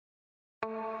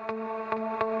Okay,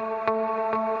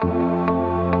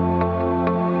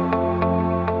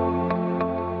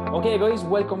 guys,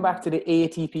 welcome back to the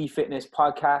ATP Fitness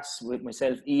Podcast with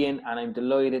myself, Ian, and I'm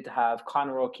delighted to have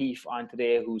Conor O'Keefe on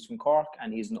today, who's from Cork,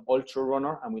 and he's an ultra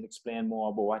runner, and we'll explain more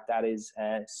about what that is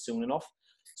soon enough.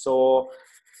 So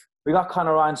we got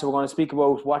Conor on, so we're going to speak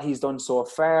about what he's done so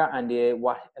far and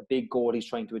what a big goal he's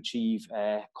trying to achieve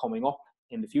coming up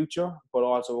in the future, but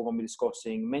also we're going to be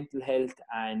discussing mental health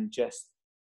and just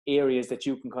areas that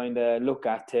you can kind of look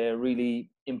at to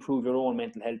really improve your own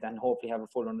mental health and hopefully have a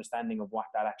full understanding of what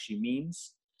that actually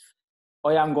means.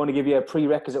 I am going to give you a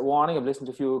prerequisite warning. I've listened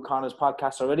to a few of Conor's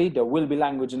podcasts already. There will be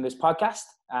language in this podcast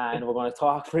and we're going to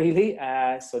talk freely.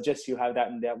 So just you have that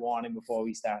in that warning before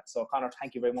we start. So Conor,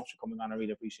 thank you very much for coming on. I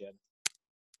really appreciate it.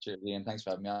 Cheers, Ian. Thanks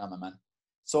for having me on, my man.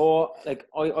 So, like,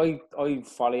 I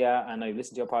follow you and I've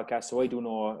listened to your podcast, so I do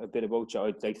know a bit about you.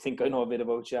 I think I know a bit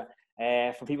about you.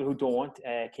 For people who don't,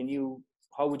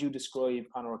 how would you describe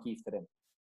Conor O'Keefe to them?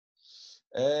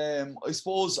 I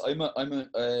suppose I'm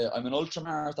an ultra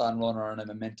marathon runner and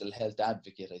I'm a mental health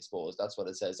advocate. I suppose that's what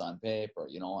it says on paper.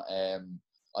 You know,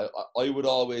 I would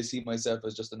always see myself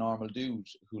as just a normal dude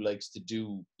who likes to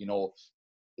do. You know,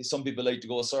 some people like to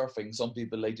go surfing, some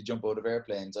people like to jump out of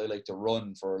airplanes. I like to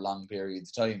run for long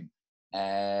periods of time,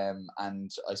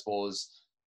 and I suppose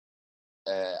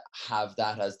have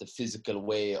that as the physical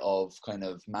way of kind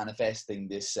of manifesting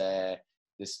this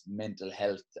this mental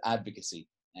health advocacy.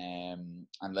 And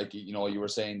like, you know, you were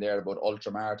saying there about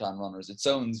ultra marathon runners, it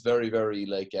sounds very, very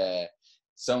like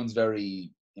sounds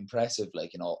very impressive,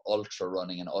 like, you know, ultra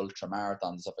running and ultra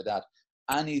marathon and stuff like that.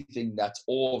 Anything that's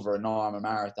over a normal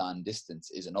marathon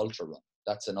distance is an ultra run.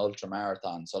 That's an ultra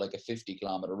marathon. So like a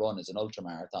 50-kilometer run is an ultra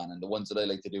marathon, and the ones that I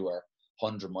like to do are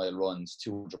 100-mile runs,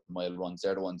 200-mile runs.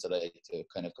 They're the ones that I like to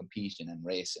kind of compete in and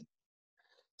race in.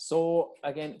 So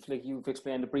again, like you've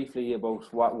explained briefly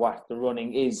about what the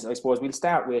running is, I suppose we'll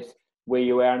start with where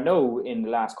you are now in the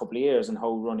last couple of years and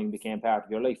how running became part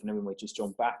of your life, and then we might just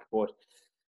jump back. But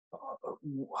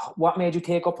what made you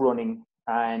take up running,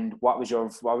 and what was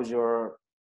your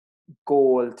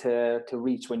goal to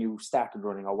reach when you started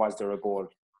running, or was there a goal?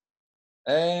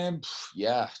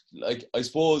 Yeah, like I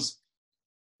suppose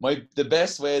the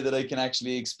best way that I can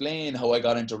actually explain how I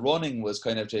got into running was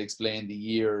kind of to explain the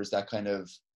years that kind of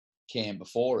came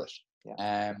before it.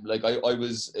 Yeah. Like I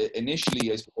was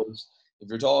initially, I suppose, if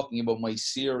you're talking about my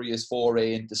serious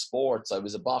foray into sports, I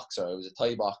was a boxer. I was a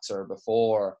Thai boxer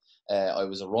before I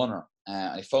was a runner.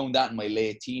 I found that in my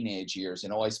late teenage years. You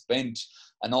know, I spent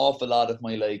an awful lot of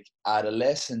my like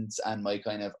adolescence and my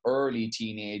kind of early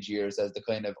teenage years as the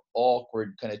kind of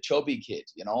awkward, kind of chubby kid,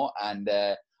 you know, and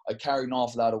I carried an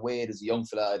awful lot of weight as a young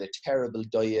fella. I had a terrible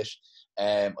diet.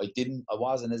 I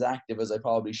wasn't as active as I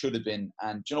probably should have been.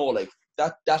 And, you know, like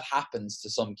that happens to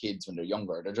some kids when they're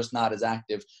younger. They're just not as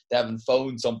active. They haven't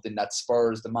found something that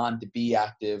spurs them on to be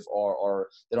active, or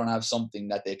they don't have something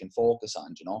that they can focus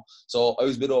on, you know. So I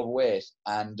was a bit overweight,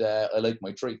 and I like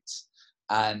my treats.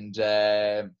 And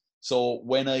so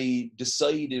when I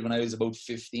decided when I was about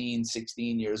 15,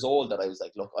 16 years old that I was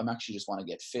like, look, I'm actually just want to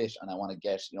get fit, and I want to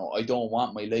get, you know, I don't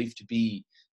want my life to be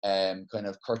kind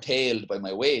of curtailed by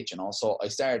my weight, you know. So I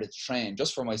started to train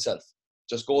just for myself.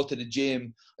 Just go to the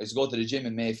gym. I used to go to the gym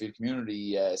in Mayfield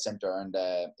Community Centre and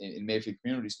in Mayfield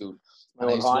Community School. My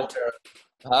old haunt.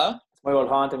 Huh? My old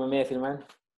haunt. I'm a Mayfield man.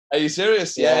 Are you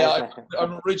serious? Yeah.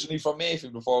 I'm originally from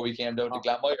Mayfield before we came down to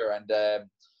Glanmire, and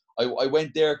I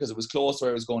went there because it was close to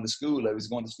where I was going to school. I was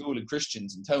going to school in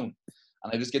Christians in town.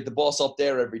 And I just get the bus up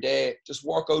there every day, just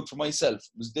work out for myself.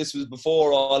 This was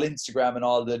before all Instagram and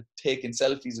all the taking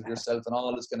selfies of yourself and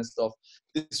all this kind of stuff.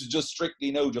 This was just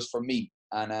strictly just for me.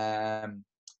 And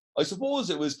I suppose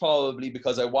it was probably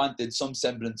because I wanted some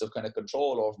semblance of kind of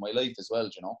control over my life as well,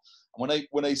 you know. And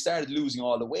when I started losing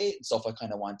all the weight and stuff, I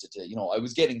kind of wanted to, you know, I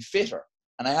was getting fitter.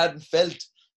 And I hadn't felt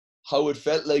how it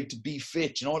felt like to be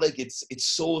fit, you know, like it's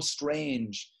so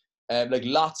strange. Like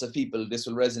lots of people, this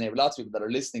will resonate with lots of people that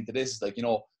are listening to this. Like, you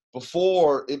know,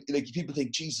 before, like people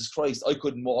think, Jesus Christ, I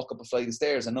couldn't walk up a flight of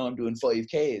stairs, and now I'm doing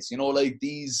 5Ks. You know, like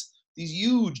these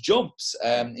huge jumps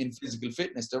in physical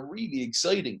fitness, they're really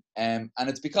exciting. And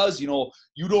it's because, you know,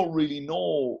 you don't really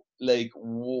know like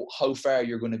how far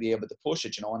you're going to be able to push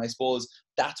it, you know. And I suppose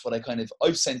that's what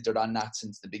I've centered on that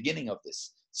since the beginning of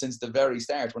this, since the very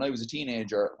start. When I was a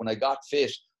teenager, when I got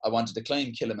fit, I wanted to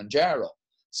climb Kilimanjaro.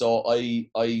 So I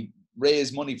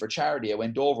raised money for charity. I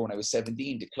went over when I was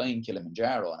 17 to climb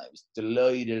Kilimanjaro, and I was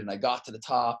delighted, and I got to the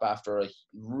top after a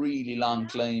really long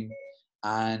climb.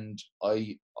 And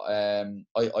I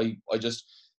just,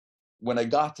 when I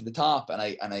got to the top and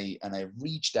I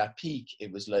reached that peak,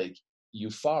 it was like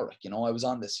euphoric, you know, I was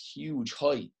on this huge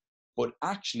high. But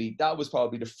actually, that was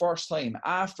probably the first time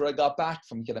after I got back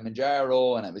from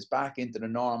Kilimanjaro and I was back into the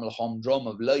normal humdrum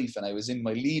of life and I was in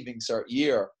my leaving cert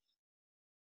year,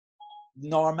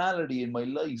 normality in my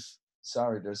life.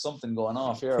 Sorry, there's something going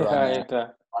off here.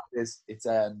 It's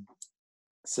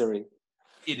Siri.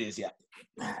 It is, yeah.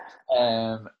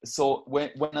 So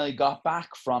when I got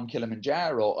back from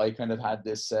Kilimanjaro, I kind of had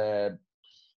this,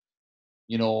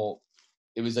 you know,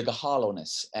 it was like a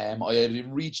hollowness. I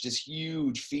had reached this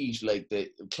huge feat, like the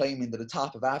climbing to the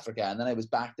top of Africa, and then I was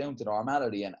back down to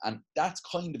normality. And that's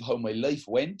kind of how my life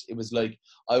went. It was like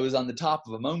I was on the top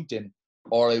of a mountain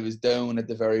or I was down at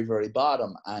the very, very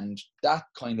bottom. And that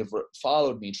kind of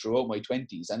followed me throughout my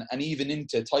 20s and even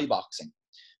into Thai boxing.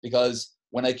 Because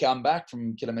when I came back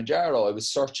from Kilimanjaro, I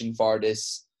was searching for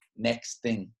this next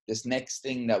thing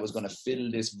that was going to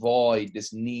fill this void,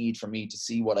 this need for me to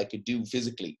see what I could do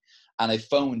physically. And I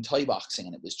found Thai boxing,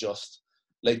 and it was just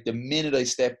like the minute I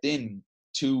stepped in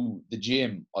to the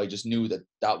gym, I just knew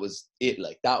that was it.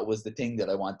 Like that was the thing that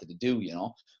I wanted to do, you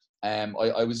know.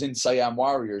 I was in Siam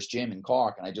Warriors gym in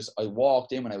Cork, and I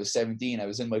walked in when I was 17. I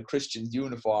was in my Christian's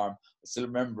uniform. I still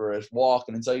remember it,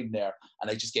 walking inside in there,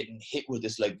 and I just getting hit with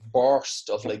this like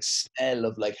burst of like smell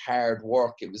of like hard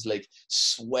work. It was like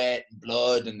sweat and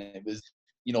blood, and it was,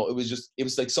 you know, it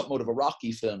was like something out of a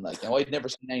Rocky film. Like, you know, I'd never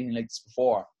seen anything like this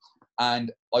before,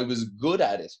 and I was good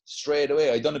at it straight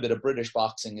away. I'd done a bit of British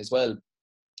boxing as well,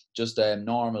 just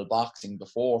normal boxing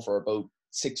before for about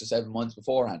 6 or 7 months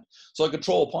beforehand, so I could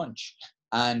throw a punch.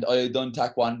 And I had done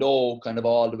Taekwondo kind of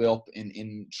all the way up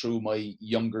in through my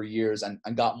younger years, and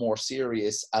got more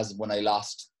serious as when I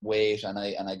lost weight and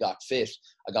I got fit.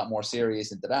 I got more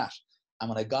serious into that. And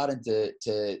when I got into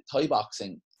Thai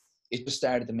boxing, it just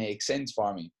started to make sense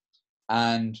for me.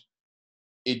 And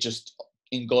it just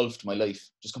engulfed my life,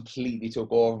 just completely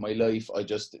took over my life. I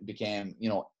just became, you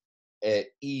know,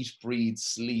 eat, breathe,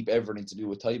 sleep, everything to do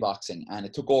with Thai boxing. And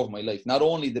it took over my life. Not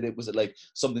only that it was like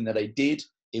something that I did,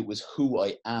 it was who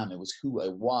I am. It was who I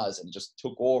was, and it just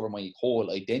took over my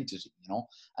whole identity, you know.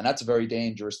 And that's a very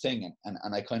dangerous thing. And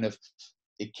I kind of,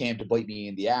 it came to bite me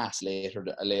in the ass later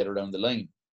down the line.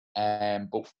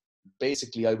 But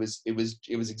basically, it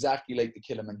was exactly like the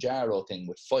Kilimanjaro thing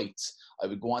with fights. I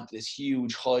would go on to this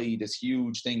huge high, this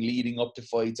huge thing leading up to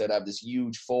fights. I'd have this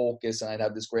huge focus, and I'd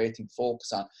have this great thing to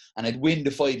focus on, and I'd win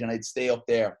the fight, and I'd stay up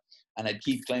there, and I'd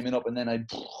keep climbing up, and then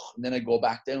I'd go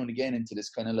back down again into this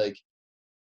kind of like,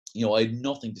 you know, I had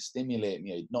nothing to stimulate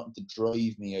me. I had nothing to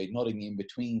drive me. I had nothing in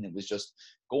between. It was just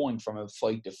going from a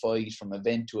fight to fight, from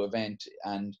event to event.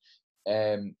 And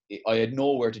I had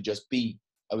nowhere to just be.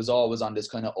 I was always on this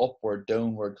kind of upward,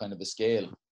 downward kind of a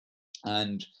scale.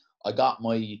 And I got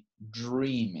my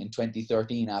dream in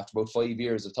 2013, after about 5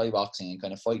 years of Thai boxing and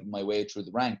kind of fighting my way through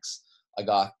the ranks. I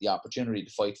got the opportunity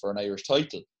to fight for an Irish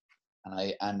title. And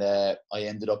I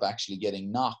ended up actually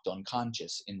getting knocked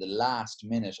unconscious in the last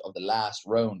minute of the last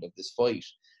round of this fight.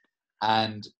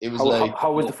 And it was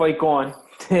how was the fight going?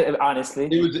 Honestly,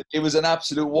 it was an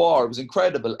absolute war. It was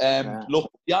incredible.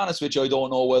 Look, to be honest with you, I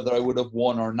don't know whether I would have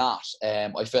won or not.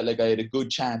 I felt like I had a good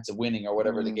chance of winning, or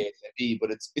whatever the case may be. But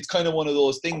it's kind of one of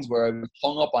those things where I was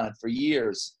hung up on it for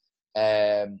years.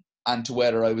 And to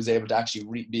whether I was able to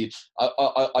actually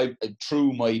I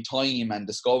through my time and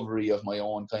discovery of my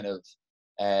own kind of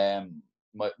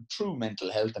my true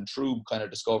mental health and true kind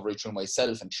of discovery through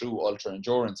myself and true ultra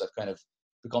endurance, I've kind of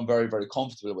become very, very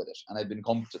comfortable with it. And I've been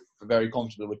very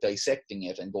comfortable with dissecting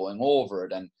it and going over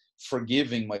it and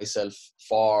forgiving myself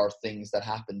for things that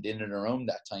happened in and around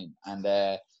that time. And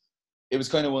it was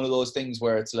kind of one of those things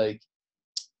where it's like,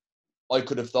 I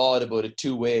could have thought about it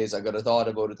two ways. I could have thought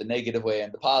about it the negative way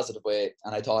and the positive way,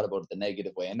 and I thought about it the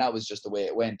negative way. And that was just the way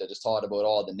it went. I just thought about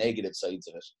all the negative sides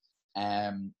of it.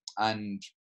 And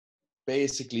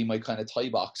basically my kind of Thai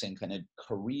boxing kind of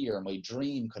career, my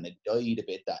dream kind of died a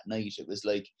bit that night. It was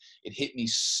like, it hit me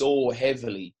so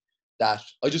heavily that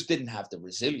I just didn't have the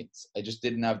resilience. I just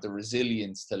didn't have the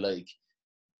resilience to like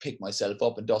pick myself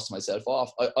up and dust myself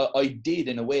off. I did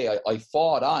in a way. I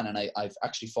fought on, and I've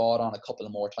actually fought on a couple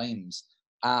of more times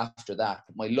after that.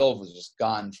 But my love was just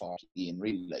gone for Ian,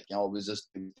 really. Like, you know, it was just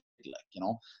like, you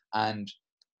know. And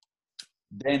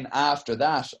then after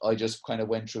that, I just kind of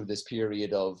went through this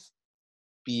period of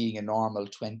being a normal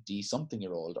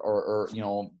 20-something-year-old, or you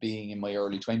know, being in my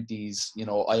early 20s. You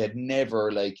know, I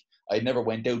never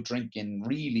went out drinking,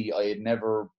 really. I had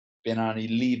never been on any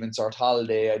leaving cert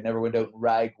holiday. I never went out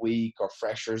rag week or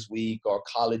freshers week or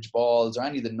college balls or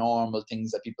any of the normal things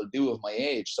that people do of my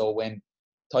age. So when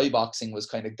Thai boxing was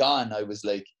kind of gone, I was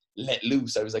like, let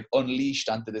loose. I was like unleashed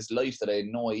onto this life that I had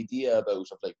no idea about,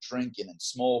 of like drinking and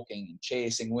smoking and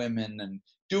chasing women and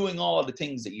doing all the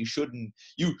things that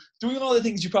doing all the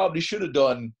things you probably should have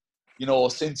done, you know,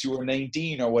 since you were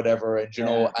 19 or whatever. And, you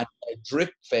know, and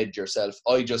drip fed yourself.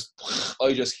 I just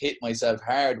hit myself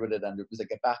hard with it. And it was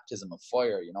like a baptism of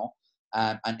fire, you know.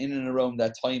 And in and around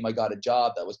that time, I got a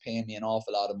job that was paying me an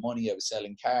awful lot of money. I was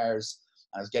selling cars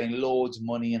and I was getting loads of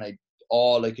money, and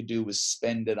all I could do was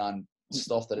spend it on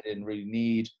stuff that I didn't really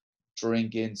need,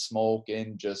 drinking,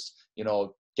 smoking, just, you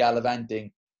know,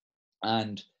 gallivanting.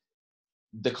 And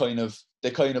the kind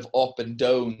of up and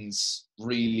downs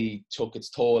really took its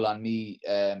toll on me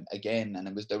again.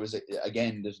 And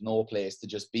there's no place to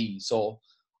just be. So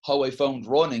how I found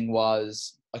running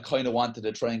was, I kind of wanted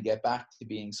to try and get back to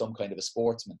being some kind of a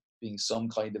sportsman, being some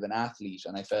kind of an athlete.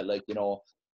 And I felt like, you know,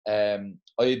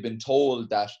 I had been told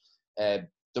that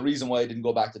the reason why I didn't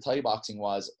go back to Thai boxing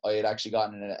was I had actually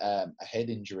gotten a head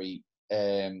injury,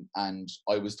 and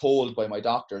I was told by my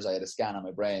doctors I had a scan on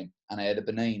my brain and I had a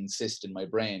benign cyst in my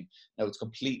brain. Now it's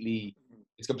completely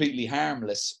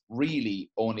harmless,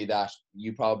 really, only that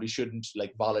you probably shouldn't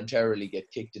like voluntarily get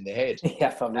kicked in the head.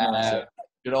 Yeah, probably not.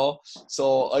 You know,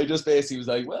 so I just basically was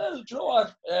like, well, do you know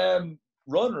what?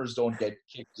 Runners don't get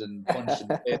kicked and punched in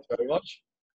the face very much.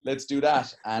 Let's do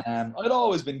that. And I'd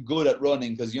always been good at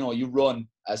running because, you know, you run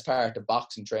as part of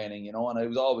boxing training, you know, and I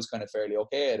was always kind of fairly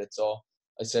okay at it. So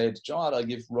I said, do you know what, I'll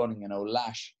give running an old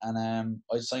lash. And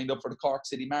I signed up for the Cork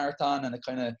City Marathon, and it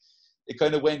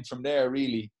kind of went from there,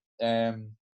 really.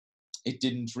 It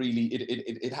didn't really,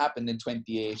 it happened in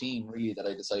 2018, really, that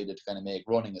I decided to kind of make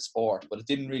running a sport, but it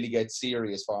didn't really get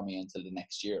serious for me until the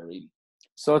next year, really.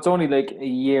 So it's only like a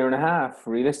year and a half,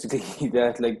 realistically,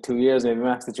 that like 2 years maybe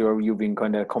max that you've been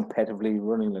kind of competitively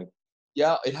running, like.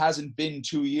 Yeah, it hasn't been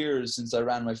 2 years since I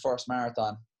ran my first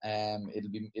marathon.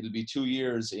 It'll be 2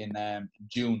 years in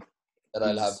June that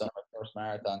I'll have done my first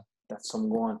marathon. That's some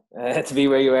going to be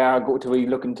where you are, to be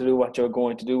looking to do what you're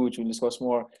going to do, which we'll discuss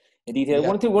more in detail. Yeah.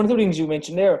 One of the things you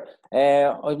mentioned there,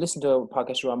 I've listened to a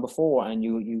podcast you were on before, and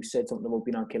you said something about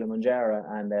being on Kilimanjaro,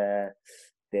 and the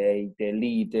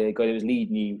guy that was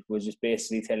leading you was just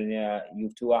basically telling you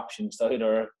have two options: to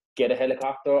either get a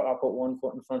helicopter or put one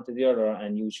foot in front of the other,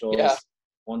 and you chose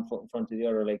one foot in front of the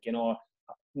other. Like, you know,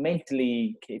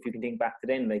 mentally, if you can think back to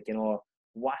then, like, you know,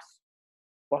 what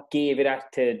gave you that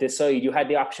to decide? You had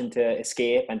the option to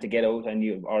escape and to get out,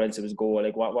 or else it was go.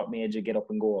 Like, what made you get up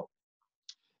and go?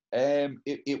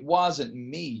 It wasn't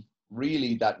me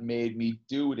really that made me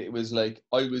do it. It was like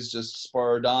I was just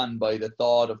spurred on by the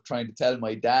thought of trying to tell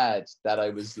my dad that I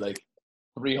was like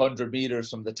 300 meters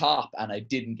from the top and I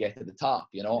didn't get to the top,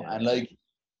 you know. And like,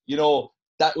 you know,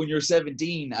 that when you're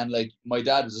 17 and like my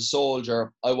dad was a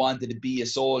soldier, I wanted to be a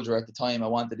soldier at the time. I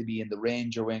wanted to be in the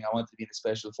Ranger Wing. I wanted to be in the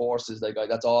Special Forces. Like,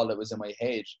 that's all that was in my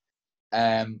head.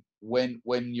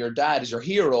 When your dad is your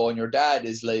hero and your dad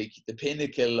is like the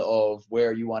pinnacle of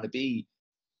where you want to be,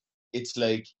 it's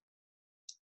like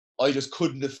I just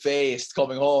couldn't have faced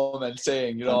coming home and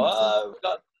saying, you know,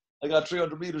 I got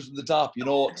 300 meters from the top, you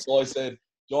know. So I said,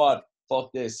 God,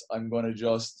 fuck this. I'm going to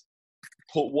just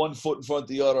put one foot in front of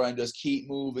the other and just keep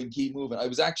moving. I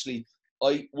was actually,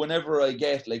 whenever I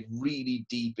get like really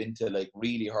deep into like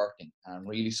really hurting and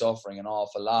really suffering an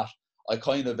awful lot, I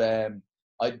kind of,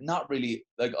 I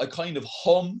kind of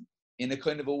hum in a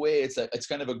kind of a way. It's like, it's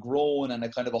kind of a groan and a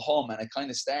kind of a hum, and it kind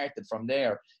of started from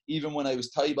there. Even when I was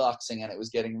Thai boxing and it was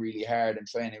getting really hard and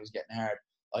training was getting hard,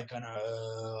 I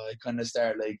kind of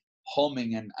start like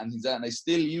humming and I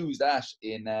still use that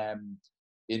in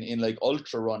like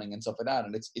ultra running and stuff like that,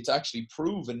 and it's actually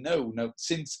proven now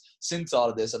since all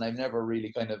of this. And I've never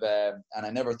really kind of and I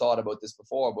never thought about this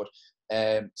before, but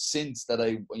since that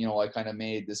I kind of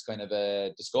made this kind of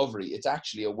a discovery, it's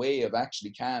actually a way of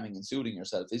actually calming and soothing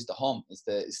yourself is to hum, is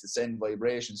to send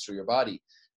vibrations through your body.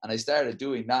 And I started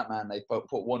doing that, man. I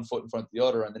put one foot in front of the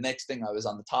other, and the next thing I was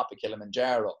on the top of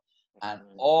Kilimanjaro, and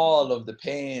all of the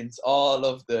pains, all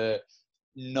of the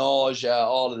nausea,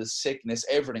 all of the sickness,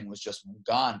 everything was just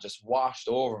gone, just washed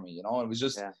over me, you know. It was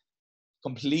just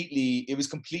completely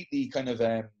kind of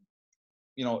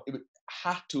you know, it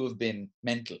had to have been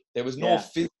mental. There was no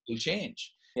physical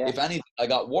change. If anything, I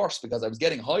got worse because I was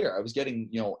getting higher. I was getting,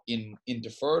 you know, into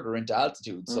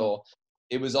altitude. So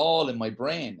it was all in my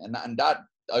brain, and that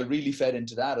I really fed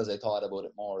into that as I thought about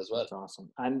it more as well. That's awesome.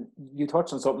 And you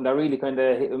touched on something that really kind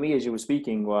of hit with me as you were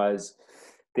speaking, was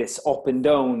this up and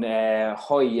down,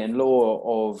 high and low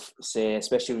of, say,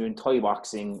 especially in Thai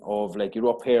boxing, of like you're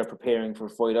up here preparing for a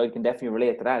fight. I can definitely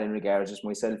relate to that in regards just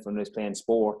myself when I was playing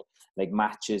sport, like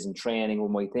matches and training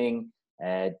with my thing.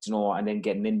 and then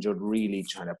getting injured really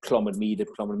trying to plummet me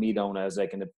down. I was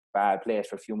like in a bad place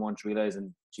for a few months,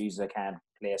 realizing, Jesus, I can't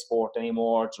play a sport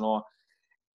anymore.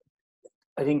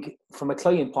 I think from a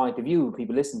client point of view,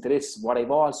 people listen to this, what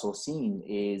I've also seen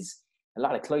is a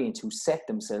lot of clients who set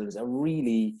themselves a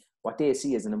really, what they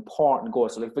see as an important goal.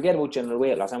 So like, forget about general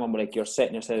weight loss. I remember like you're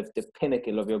setting yourself the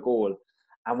pinnacle of your goal.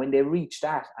 And when they reach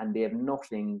that and they have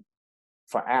nothing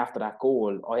for after that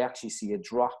goal, I actually see a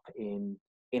drop in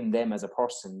them as a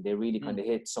person. They really kind of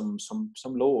hit some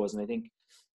lows. And I think,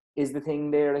 is the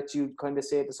thing there that you kind of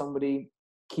say to somebody,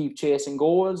 keep chasing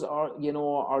goals, or,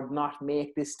 or not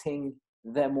make this thing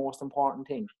the most important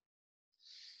thing?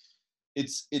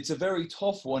 It's a very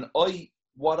tough one.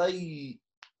 What I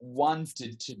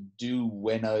wanted to do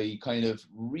when I kind of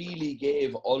really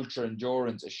gave ultra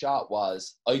endurance a shot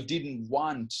was, I didn't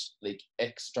want like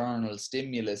external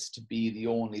stimulus to be the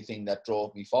only thing that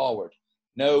drove me forward.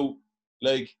 Now,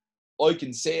 like, I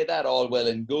can say that all well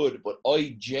and good, but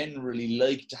I generally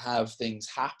like to have things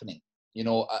happening,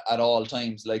 at all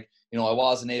times. Like, I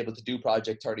wasn't able to do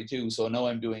Project 32, so now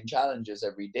I'm doing challenges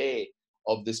every day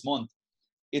of this month.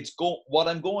 What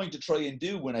I'm going to try and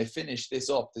do when I finish this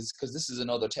up, because this is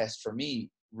another test for me,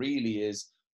 really,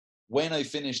 is when I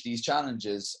finish these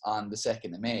challenges on the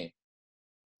 2nd of May,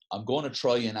 I'm going to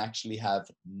try and actually have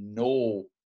no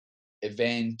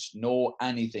event, no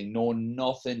anything,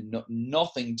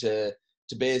 nothing to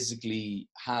basically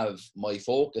have my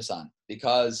focus on,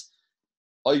 because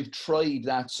I've tried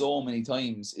that so many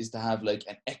times, is to have like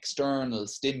an external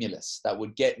stimulus that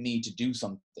would get me to do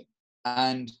something.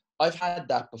 And I've had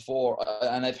that before,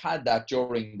 and I've had that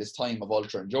during this time of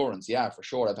ultra endurance. Yeah, for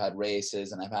sure. I've had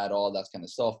races and I've had all that kind of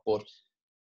stuff. But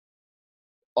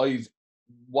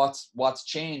what's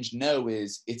changed now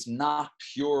is it's not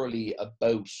purely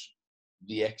about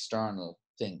the external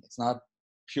thing. It's not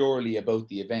purely about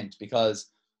the event, because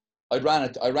I ran a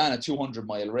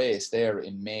 200-mile race there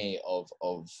in May of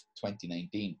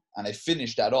 2019, and I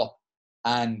finished that up,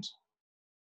 and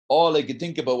all I could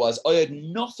think about was I had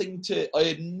nothing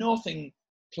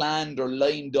planned or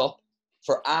lined up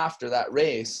for after that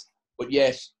race, but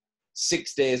yet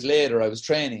 6 days later I was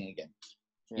training again.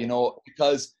 Yeah.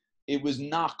 Because it was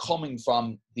not coming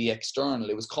from the external,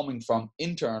 it was coming from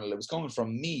internal, it was coming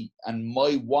from me and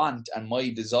my want and my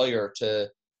desire to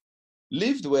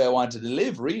live the way I wanted to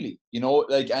live, really,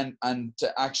 and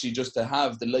to actually just to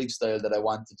have the lifestyle that I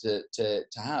wanted to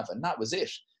have, and that was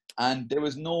it. And there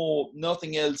was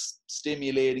nothing else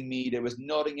stimulating me. There was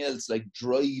nothing else like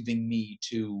driving me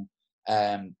to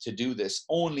do this.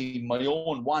 Only my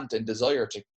own want and desire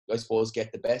to, I suppose,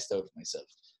 get the best out of myself.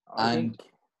 I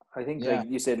think like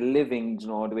you said, living,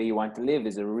 the way you want to live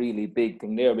is a really big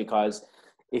thing there, because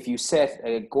if you set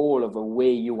a goal of a way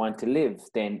you want to live,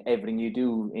 then everything you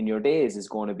do in your days is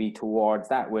going to be towards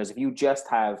that. Whereas if you just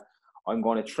have, I'm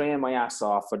going to train my ass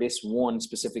off for this one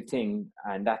specific thing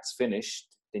and that's finished,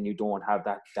 then you don't have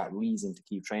that reason to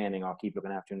keep training or keep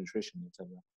looking after your nutrition, etc.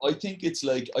 I think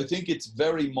it's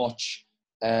very much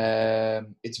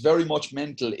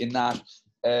mental in that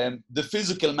the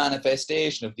physical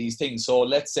manifestation of these things. So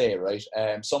let's say, right,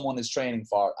 someone is training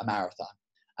for a marathon,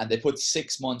 and they put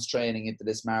 6 months training into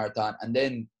this marathon, and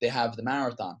then they have the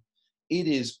marathon. It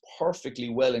is perfectly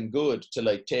well and good to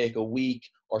like take a week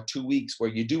or 2 weeks where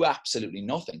you do absolutely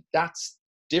nothing. That's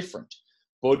different.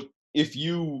 But if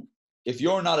you're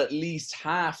not at least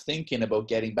half thinking about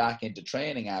getting back into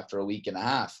training after a week and a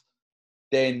half,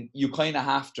 then you kind of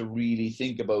have to really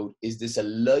think about, is this a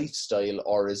lifestyle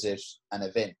or is it an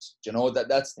event? Do you know,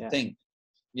 that's the thing.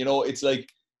 It's like,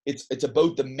 it's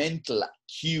about the mental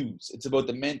cues. It's about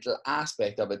the mental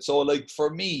aspect of it. So like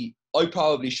for me, I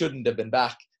probably shouldn't have been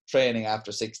back training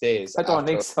after 6 days. I don't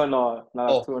think so, no.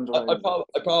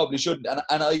 I probably shouldn't.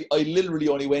 And I literally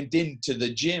only went into the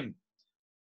gym.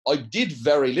 I did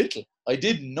very little. I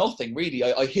did nothing really.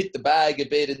 I hit the bag a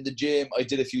bit in the gym. I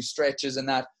did a few stretches and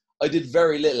that. I did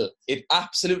very little. It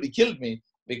absolutely killed me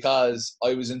because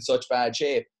I was in such bad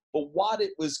shape. But what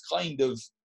it was kind of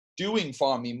doing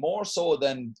for me, more so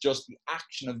than just the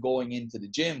action of going into the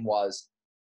gym, was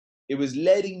it was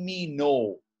letting me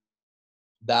know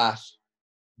that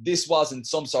this wasn't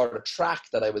some sort of track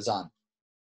that I was on,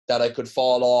 that I could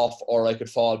fall off or I could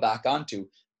fall back onto.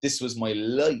 This was my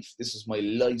life. This is my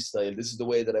lifestyle. This is the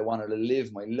way that I wanted to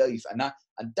live my life. And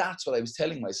that's what I was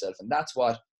telling myself. And that's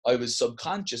what I was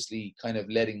subconsciously kind of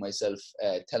letting myself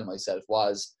tell myself,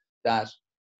 was that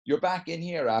you're back in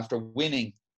here after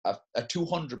winning a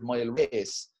 200-mile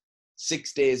race.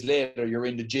 6 days later, you're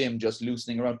in the gym just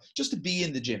loosening around, just to be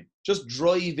in the gym, just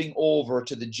driving over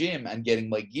to the gym and getting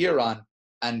my gear on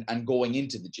and going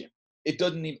into the gym. it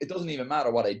doesn't even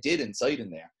matter what I did inside in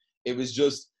there. It was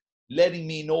just letting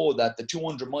me know that the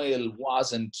 200 mile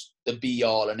wasn't the be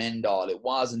all and end all. It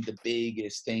wasn't the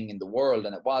biggest thing in the world,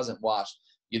 and it wasn't what,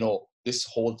 this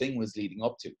whole thing was leading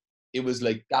up to. It was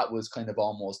like, that was kind of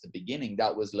almost the beginning.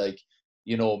 That was like,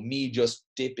 me just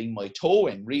dipping my toe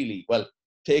in, really. Well,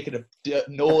 taking a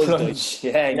nose plunge.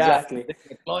 Yeah, exactly.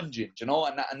 Yeah, plunging,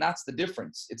 and that's the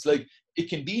difference. It's like, it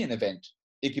can be an event.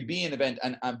 It could be an event,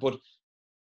 but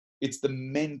it's the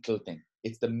mental thing.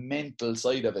 It's the mental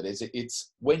side of it.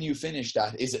 It's when you finish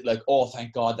that, is it like, oh,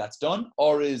 thank God that's done?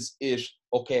 Or is it,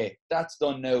 okay, that's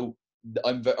done now.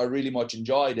 I really much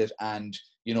enjoyed it. And,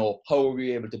 how are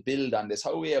we able to build on this?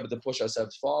 How are we able to push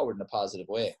ourselves forward in a positive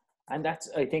way? And that's,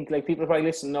 I think, like, people probably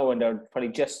listen now and they're probably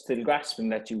just still grasping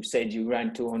that you said you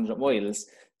ran 200 miles.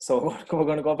 So we're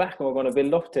going to go back and we're going to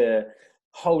build up to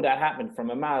how that happened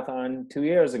from a marathon 2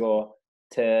 years ago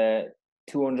to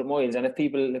 200 miles. And if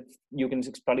you can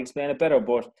probably explain it better,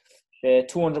 but the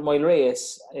 200 mile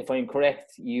race, if I'm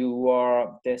correct, you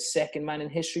were the second man in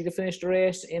history to finish the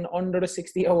race in under the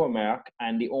 60-hour mark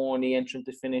and the only entrant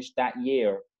to finish that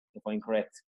year, if I'm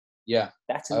correct. Yeah.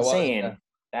 That's insane. Yeah.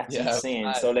 That's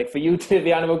insane. So, like, for you to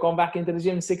be on about going back into the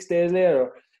gym 6 days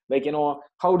later, like,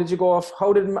 how did you go off?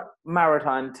 How did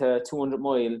marathon to 200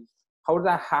 mile? How did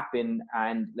that happen?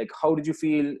 And, like, how did you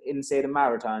feel in, say, the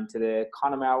marathon to the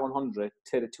Connemara 100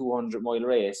 to the 200 mile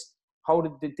race? How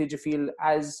did you feel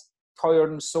as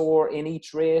tired and sore in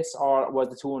each race, or was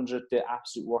the 200 the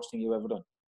absolute worst thing you've ever done?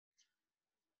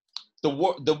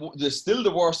 Still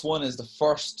the worst one is the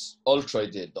first ultra I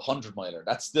did, the 100 miler.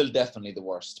 That's still definitely the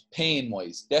worst,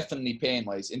 definitely pain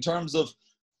wise. In terms of,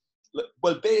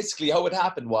 well, basically how it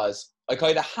happened was I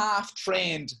kind of half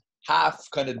trained, half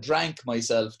kind of drank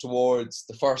myself towards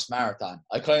the first marathon.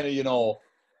 I kind of,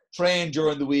 trained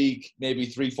during the week, maybe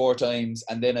 3-4 times,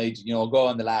 and then I'd, go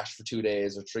on the lash for 2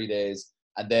 days or 3 days.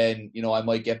 And then, I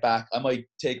might get back, I might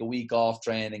take a week off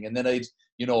training, and then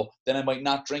then I might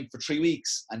not drink for 3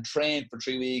 weeks and train for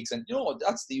 3 weeks. And,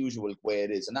 that's the usual way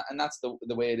it is. And that's the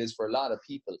way it is for a lot of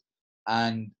people.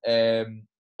 And I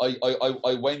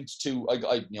went to,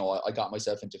 I got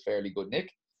myself into fairly good nick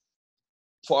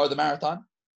for the marathon.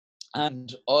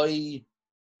 And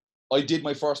I did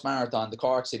my first marathon, the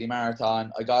Cork City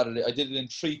Marathon. I did it in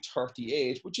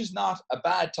 3:38, which is not a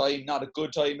bad time, not a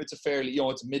good time. It's a fairly,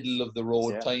 it's a middle of the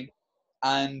road time.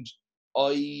 And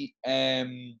I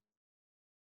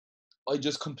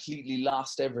just completely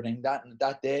lost everything that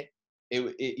day.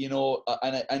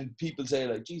 And people say,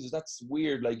 like, Jesus, that's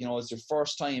weird. Like, it's your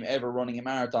first time ever running a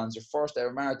marathon. It's your first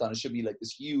ever marathon. It should be like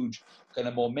this huge kind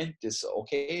of momentous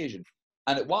occasion.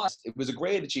 And it was a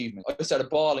great achievement. I started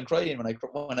bawling, crying when I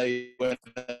crossed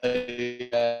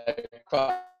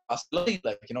the line,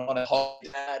 like, and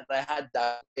I had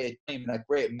that great time, that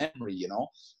great memory,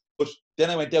 But then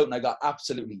I went out and I got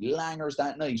absolutely langers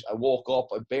that night. I woke up,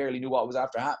 I barely knew what was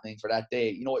after happening for that day.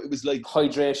 It was like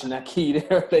hydration, that key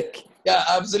there, like. Yeah,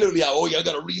 absolutely. Oh yeah, I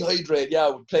got to rehydrate. Yeah,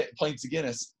 with pints of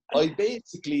Guinness. I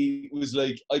basically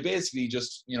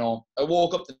just, I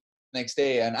woke up the next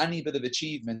day and any bit of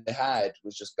achievement I had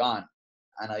was just gone.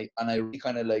 And I really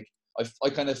kind of like, I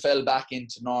kind of fell back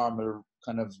into normal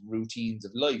kind of routines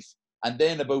of life. And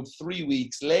then about 3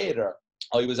 weeks later,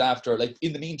 I was after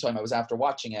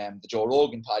watching the Joe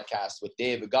Rogan podcast with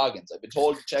David Goggins. I've been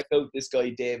told to check out this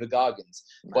guy, David Goggins,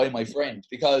 by my friend,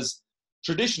 because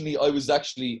traditionally I was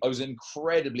an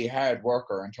incredibly hard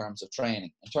worker in terms of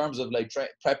training, in terms of like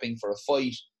prepping for a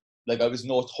fight. Like, I was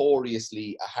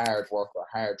notoriously a hard worker,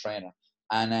 a hard trainer.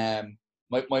 And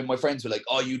my friends were like,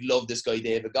 oh, you'd love this guy,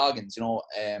 David Goggins, and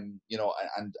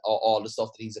all the stuff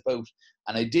that he's about.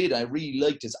 And I really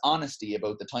liked his honesty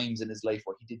about the times in his life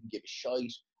where he didn't give a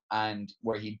shite and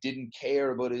where he didn't care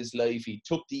about his life. He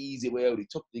took the easy way out. He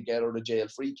took the get out of jail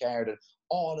free card and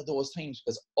all of those things,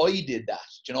 because I did that.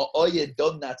 I had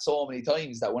done that so many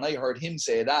times that when I heard him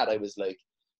say that, I was like,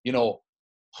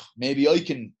 maybe I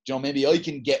can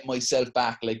get myself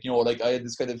back. Like, like I had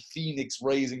this kind of phoenix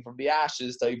rising from the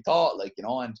ashes type thought, like,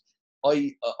 and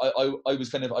I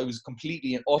was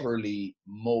completely and utterly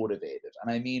motivated. And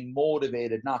I mean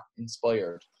motivated, not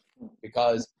inspired,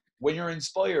 because when you're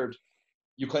inspired,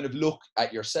 you kind of look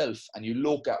at yourself and you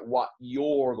look at what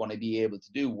you're going to be able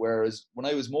to do. Whereas when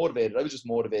I was motivated, I was just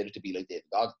motivated to be like David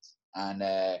Goggins. And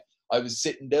I was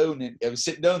sitting down in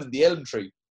the elm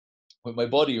tree with my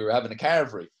buddy. We were having a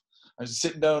carvery. I was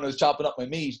sitting down, I was chopping up my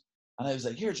meat, and I was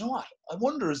like, here, do you know what? I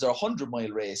wonder, is there a 100-mile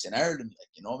race in Ireland?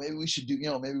 Like, maybe we should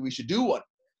do one.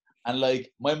 And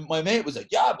like my mate was like,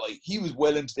 yeah, but he was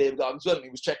well into David Goggins well, and he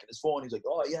was checking his phone. He's like,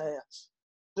 oh yeah.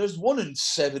 There's one in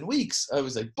 7 weeks. I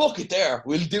was like, book it there,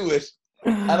 we'll do it.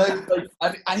 And I was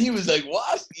like, and he was like,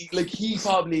 what? He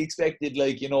probably expected,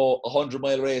 like, you know, a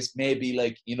 100-mile race, maybe,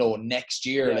 like, you know, next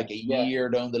year, like a year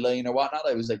down the line or whatnot.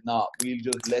 I was like, nah,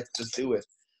 let's just do it.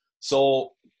 So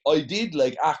I did,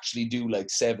 like, actually do like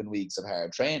 7 weeks of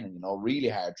hard training, you know, really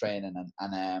hard training,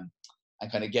 and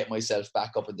kind of get myself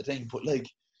back up in the thing. But like,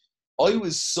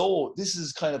 this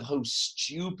is kind of how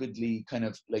stupidly kind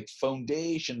of like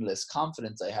foundationless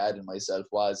confidence I had in myself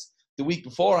was the week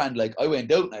beforehand. Like, I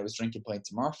went out and I was drinking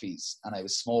pints of Murphy's and I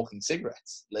was smoking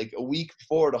cigarettes, like a week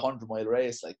before the 100-mile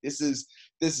race. Like, this is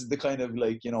the kind of,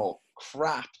 like, you know,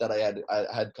 crap that I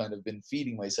had kind of been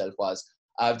feeding myself. Was,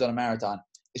 I've done a marathon.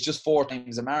 It's just 4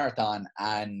 times a marathon,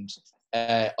 and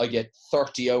I get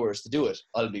 30 hours to do it.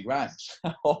 I'll be grand.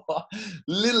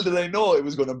 Little did I know it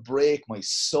was going to break my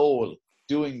soul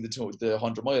doing the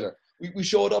 100-miler. We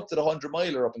showed up to the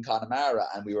 100-miler up in Connemara,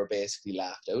 and we were basically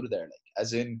laughed out of there. Like,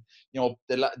 as in, you know,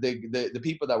 the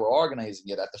people that were organising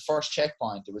it, at the first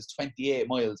checkpoint, it was 28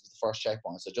 miles was the first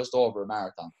checkpoint, so just over a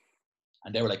marathon.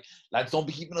 And they were like, lads, don't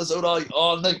be keeping us out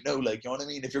all night now, like, you know what I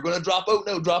mean? If you're going to drop out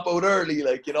now, drop out early,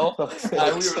 like, you know?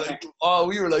 And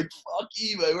we were like, fuck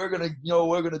you, man, we're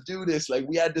going to do this. Like,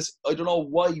 we had this, I don't know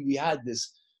why we had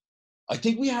this. I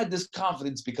think we had this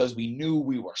confidence because we knew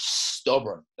we were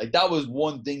stubborn. Like, that was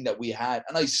one thing that we had.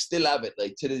 And I still have it,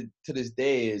 like, to this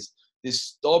day, is this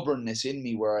stubbornness in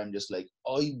me where I'm just like,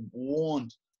 I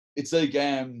won't. It's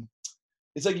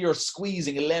like you're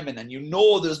squeezing a lemon and you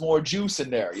know there's more juice in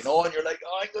there, you know, and you're like,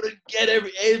 oh, I'm going to get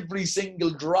every single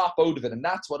drop out of it. And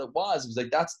that's what it was. It was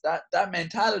like, that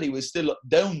mentality was still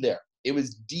down there. It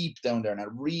was deep down there, and it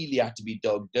really had to be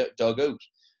dug out.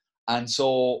 And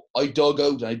so I dug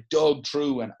out and I dug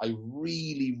through, and I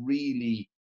really, really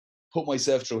put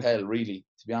myself through hell, really,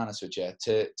 to be honest with you,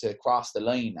 to cross the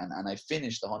line. And I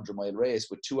finished the 100-mile race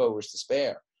with 2 hours to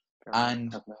spare.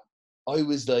 And I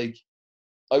was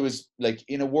like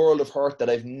in a world of hurt that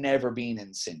I've never been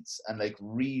in since, and like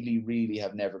really, really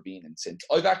have never been in since.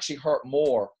 I've actually hurt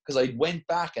more because I went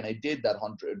back and I did that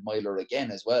 100-miler again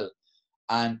as well.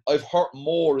 And I've hurt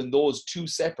more in those 2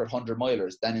 separate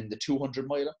 100-milers than in the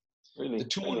 200-miler. Really? The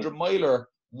 200-miler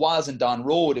wasn't on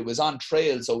road, it was on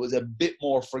trail, so it was a bit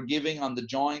more forgiving on the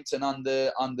joints and on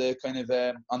the kind of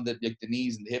on the, like, the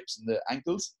knees and the hips and the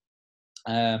ankles.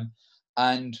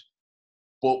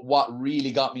 But what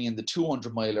really got me in the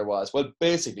 200-miler was, well,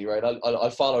 basically, right,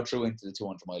 I'll follow through into the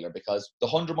 200-miler, because the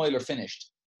 100-miler finished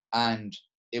and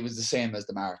it was the same as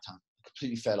the marathon. I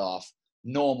completely fell off.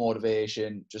 No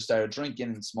motivation, just started drinking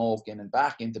and smoking and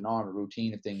back into normal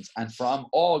routine of things. And from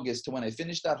August to when I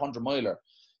finished that 100-miler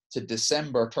to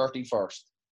December 31st,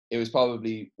 it was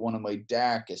probably one of my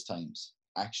darkest times,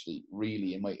 actually,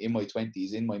 really, in my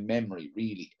 20s, in my memory,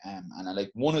 really. And I, like,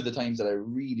 one of the times that I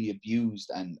really abused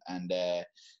and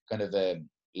kind of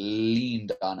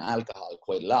leaned on alcohol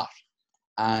quite a lot.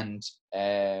 And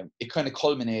it kind of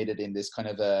culminated in this kind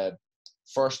of a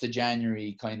 1st of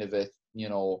January kind of a, you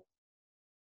know,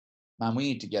 man, we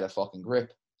need to get a fucking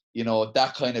grip. You know,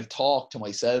 that kind of talk to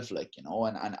myself, like, you know,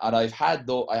 and I had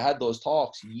those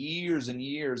talks years and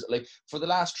years, like for the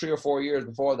last 3 or 4 years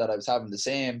before that. I was having the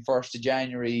same 1st of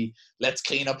January, let's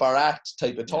clean up our act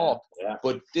type of talk. Yeah.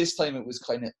 But this time it was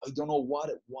kind of, I don't know what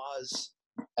it was.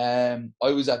 I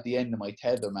was at the end of my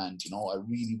tether, man. You know, I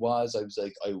really was. I was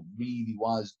like, I really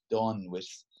was done with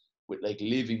like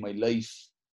living my life,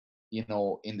 you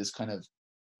know, in this kind of,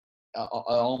 I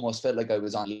almost felt like I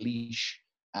was on a leash,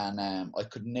 and I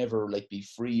could never, like, be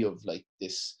free of, like,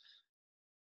 this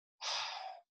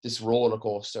roller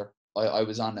coaster. I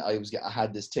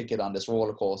had this ticket on this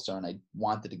roller coaster, and I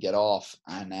wanted to get off.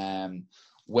 And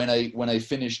when I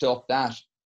finished up that,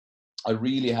 I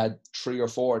really had 3 or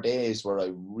 4 days where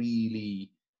I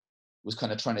really was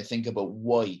kind of trying to think about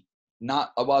why. I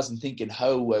wasn't thinking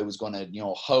how I was going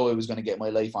to get my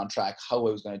life on track, how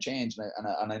I was going to change.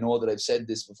 And I know that I've said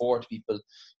this before to people,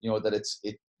 you know, that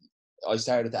I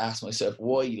started to ask myself,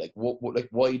 why, like,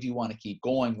 why do you want to keep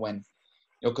going when,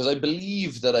 you know, because I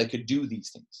believed that I could do these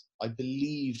things. I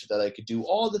believed that I could do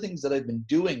all the things that I've been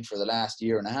doing for the last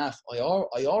year and a half. I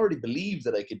already believed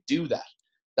that I could do that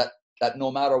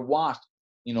no matter what,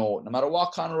 you know, no matter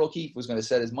what Conor O'Keeffe was going to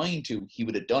set his mind to, he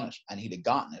would have done it, and he'd have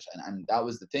gotten it. And that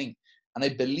was the thing. And I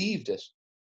believed it.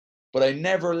 But I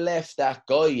never left that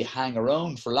guy hang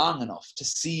around for long enough to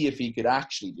see if he could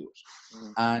actually do it.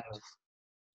 And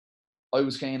I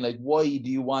was kind of like, why do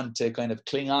you want to kind of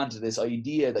cling on to this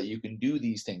idea that you can do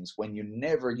these things when you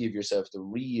never give yourself the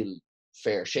real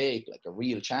fair shake, like a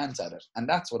real chance at it? And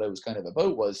that's what I was kind of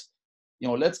about, was, you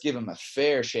know, let's give him a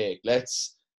fair shake.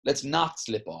 Let's not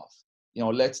slip off.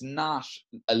 let's not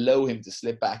allow him to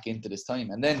slip back into this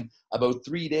time. And then about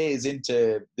 3 days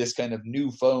into this kind of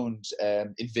newfound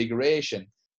invigoration,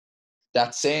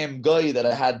 that same guy that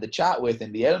I had the chat with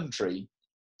in the elm tree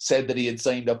said that he had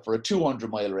signed up for a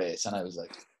 200-mile race. And I was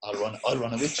like, I'll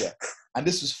run it with you. And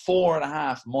this was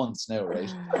 4.5 months now,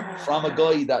 right? From a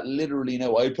guy that literally,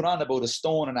 I put on about 1.5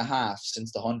 stone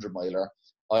since the 100-miler.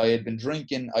 I had been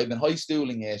drinking, I'd been high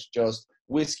stooling it, just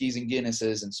whiskeys and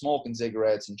Guinnesses and smoking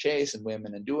cigarettes and chasing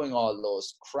women and doing all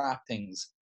those crap things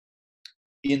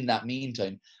in that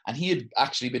meantime. And he had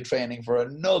actually been training for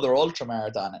another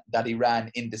ultramarathon that he ran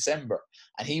in December.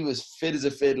 And he was fit as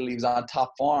a fiddle. He was on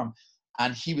top form.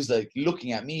 And he was like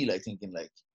looking at me like thinking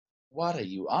like, what are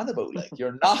you on about? Like,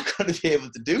 you're not going to be able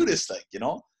to do this, like,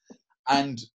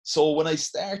 And so when I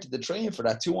started the train for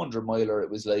that 200-miler, it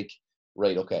was like,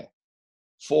 right, okay,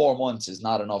 4 months is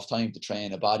not enough time to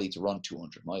train a body to run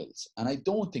 200 miles. And I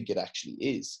don't think it actually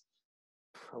is.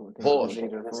 But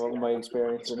from my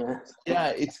experience,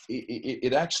 yeah,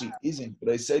 it actually isn't.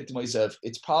 But I said to myself,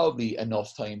 it's probably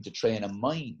enough time to train a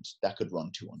mind that could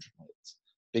run 200 miles.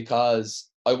 Because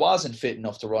I wasn't fit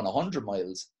enough to run 100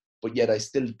 miles, but yet I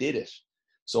still did it.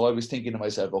 So I was thinking to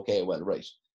myself, okay, well, right.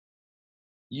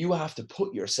 You have to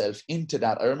put yourself into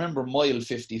that. I remember mile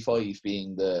 55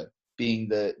 being the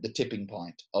tipping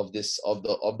point of the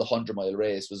 100-mile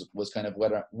race was kind of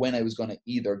when I was going to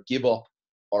either give up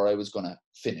or I was going to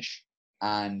finish.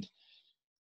 And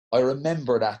I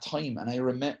remember that time, and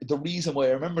the reason why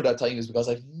I remember that time is because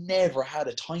I've never had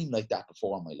a time like that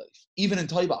before in my life, even in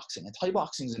Thai boxing. And Thai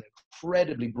boxing is an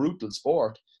incredibly brutal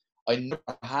sport. I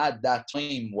never had that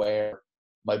time where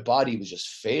my body was just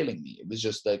failing me. It was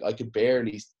just like I could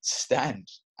barely stand,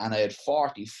 and I had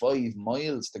 45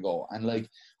 miles to go, and like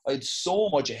I had so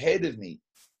much ahead of me,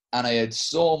 and I had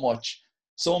so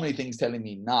many things telling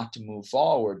me not to move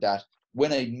forward, that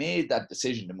when I made that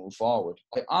decision to move forward,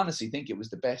 I honestly think it was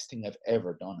the best thing I've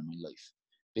ever done in my life,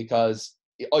 because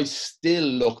I still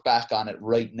look back on it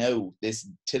right now,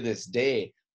 to this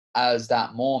day, as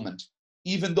that moment,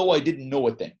 even though I didn't know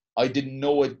it then. I didn't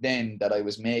know it then that I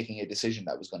was making a decision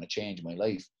that was going to change my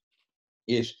life.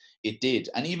 It did.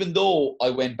 And even though I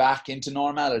went back into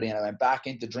normality and I went back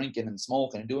into drinking and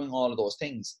smoking and doing all of those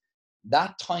things,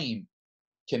 that time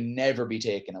can never be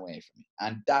taken away from me.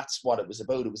 And that's what it was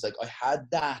about. It was like I had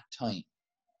that time.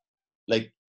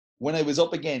 Like when I was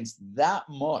up against that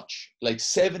much, like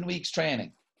 7 weeks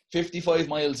training, 55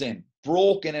 miles in,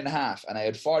 broken in half, and I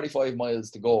had 45 miles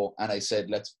to go, and I said,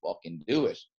 let's fucking do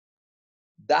it.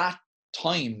 That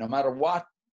time, no matter what,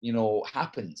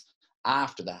 happens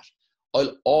after that,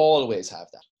 I'll always have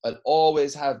that. I'll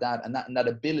always have that, and that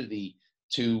ability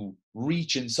to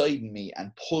reach inside me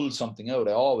and pull something out.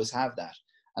 I always have that.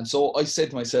 And so I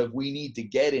said to myself, we need to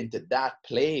get into that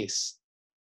place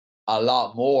a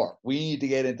lot more. We need to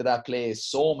get into that place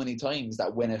so many times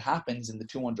that when it happens in the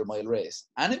 200-mile race,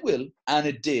 and it will, and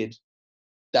it did,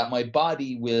 that my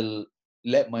body will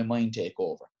let my mind take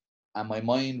over. And my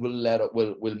mind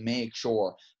will make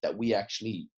sure that we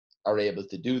actually are able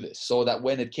to do this. So that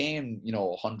when it came,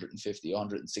 150,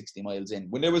 160 miles in,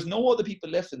 when there was no other people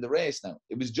left in the race now,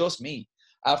 it was just me.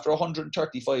 After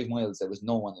 135 miles, there was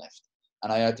no one left.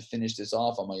 And I had to finish this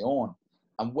off on my own.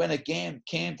 And when it came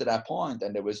to that point,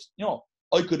 and there was,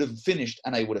 I could have finished,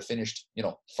 and I would have finished,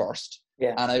 first.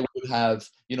 Yeah. And I would have,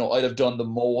 I'd have done the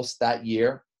most that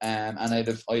year. And I'd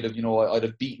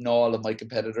have beaten all of my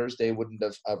competitors. They wouldn't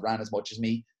have ran as much as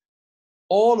me.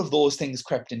 All of those things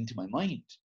crept into my mind.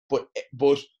 But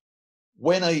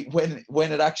when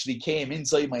it actually came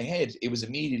inside my head, it was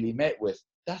immediately met with,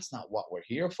 that's not what we're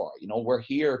here for. We're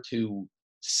here to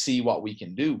see what we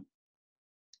can do,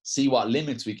 see what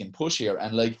limits we can push here.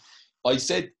 And like I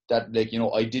said that,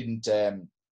 I didn't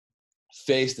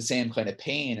face the same kind of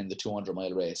pain in the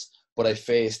 200-mile race, but I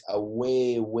faced a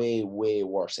way, way, way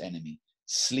worse enemy: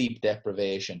 sleep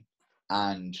deprivation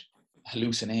and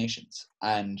hallucinations,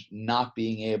 and not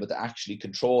being able to actually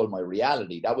control my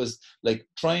reality. That was like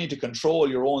trying to control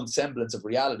your own semblance of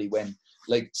reality, when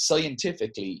like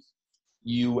scientifically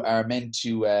you're meant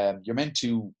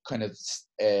to kind of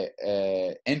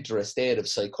enter a state of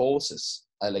psychosis,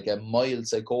 like a mild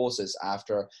psychosis,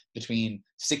 after between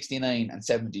 69 and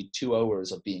 72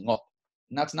 hours of being up.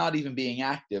 And that's not even being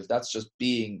active, that's just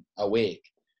being awake.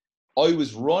 I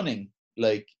was running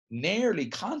like nearly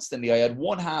constantly. I had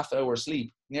 1/2 hour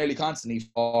sleep nearly constantly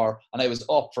and I was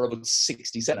up for about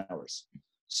 67 hours.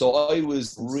 So I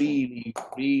was really,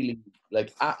 really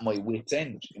like at my wit's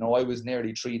end. I was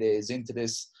nearly 3 days into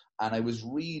this, and I was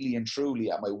really and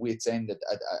truly at my wit's end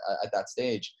at that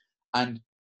stage. And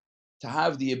to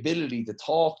have the ability to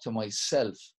talk to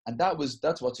myself. And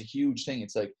that's what's a huge thing.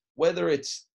 It's like, whether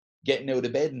it's getting out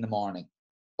of bed in the morning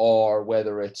or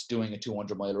whether it's doing a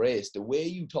 200-mile race, the way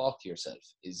you talk to yourself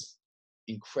is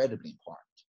incredibly important.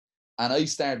 And I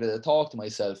started to talk to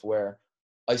myself where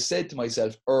I said to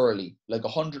myself early, like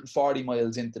 140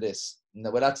 miles into this,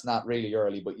 well, that's not really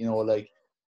early, but like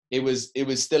it was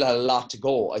still a lot to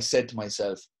go. I said to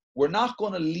myself, we're not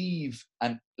going to leave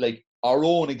and like our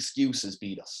own excuses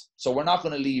beat us. So we're not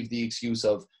going to leave the excuse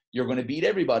of, you're going to beat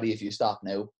everybody if you stop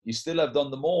now. You still have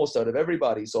done the most out of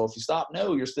everybody. So if you stop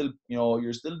now, you're still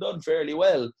done fairly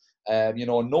well.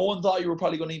 No one thought you were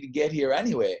probably going to even get here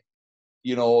anyway.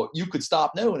 You could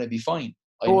stop now and it'd be fine.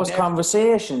 Those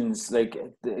conversations, like,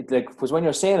 because when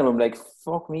you're saying them, I'm like,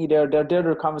 fuck me, they're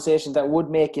the conversations that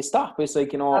would make you stop. It's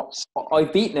like,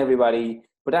 I've beaten everybody,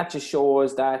 but that just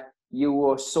shows that you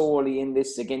were solely in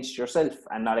this against yourself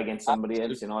and not against somebody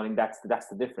else. I think that's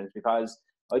the difference, because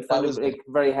I'd find it like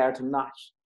very hard to not.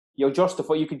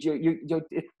 Justify.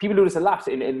 People do this a lot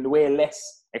in way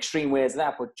less extreme ways than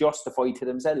that, but justify to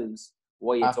themselves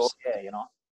why it's okay.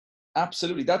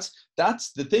 Absolutely. That's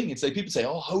the thing. It's like people say,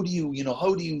 oh, how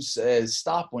do you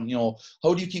stop when,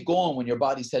 how do you keep going when your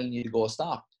body's telling you to go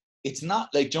stop? It's not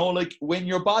like, like when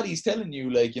your body's telling you,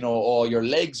 like, oh, your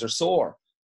legs are sore,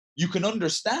 you can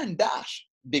understand that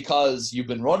because you've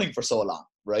been running for so long,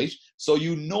 right? So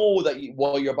that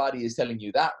why your body is telling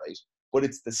you that, right? But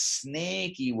it's the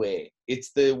snaky way.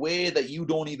 It's the way that you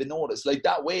don't even notice. Like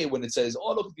that way when it says,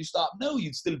 oh, look, if you stop now,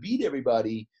 you'd still beat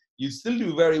everybody. You'd still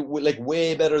do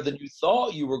way better than you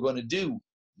thought you were going to do.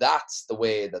 That's the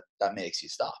way that makes you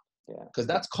stop. Yeah. Because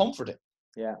that's comforting.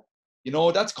 Yeah.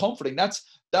 That's comforting. That's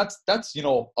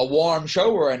a warm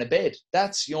shower and a bed.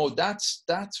 That's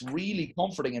really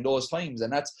comforting in those times.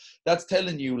 And that's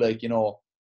telling you, like,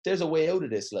 there's a way out of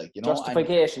this, like,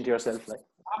 justification to yourself, like.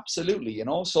 Absolutely,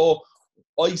 So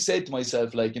I said to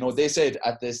myself, like, they said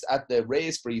at the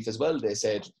race brief as well, they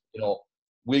said,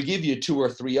 we'll give you 2 or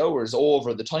 3 hours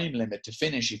over the time limit to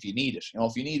finish if you need it.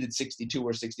 If you needed 62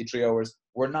 or 63 hours,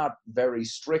 we're not very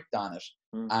strict on it.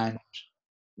 And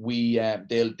we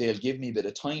they'll give me a bit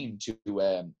of time to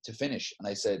finish. And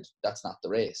I said, that's not the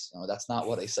race. That's not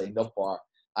what I signed up for.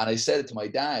 And I said it to my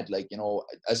dad, like,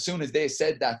 as soon as they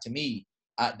said that to me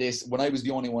at this, when I was the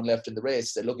only one left in the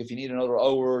race, I said, look, if you need another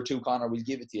hour or two, Conor, we'll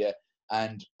give it to you.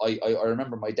 And I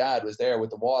remember my dad was there with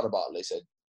the water bottle. I said,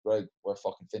 Greg, we're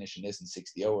fucking finishing this in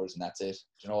 60 hours and that's it.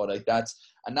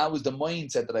 That was the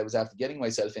mindset that I was after getting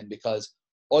myself in, because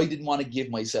I didn't want to give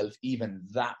myself even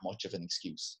that much of an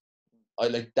excuse. I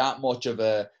like that much of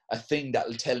a thing that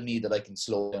will tell me that I can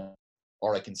slow down,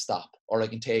 or I can stop, or I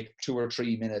can take 2 or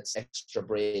 3 minutes extra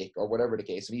break, or whatever the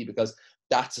case may be, because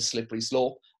that's a slippery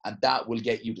slope and that will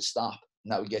get you to stop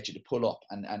and that will get you to pull up.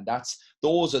 And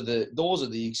those are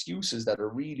the excuses that are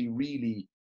really, really,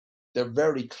 they're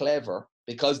very clever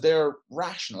because they're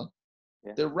rational.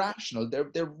 Yeah. They're rational.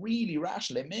 They're really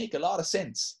rational. They make a lot of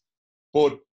sense.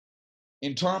 But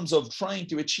in terms of trying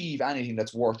to achieve anything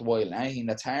that's worthwhile and anything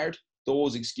that's hard,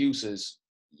 those excuses,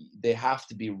 they have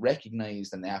to be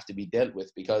recognized and they have to be dealt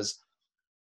with, because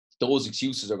those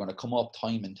excuses are going to come up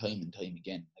time and time and time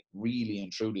again, like really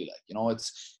and truly. Like,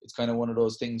 it's kind of one of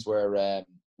those things where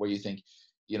you think,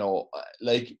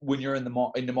 like when you're in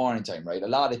the morning time, right? A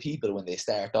lot of people, when they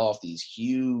start off these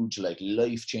huge, like,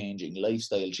 life-changing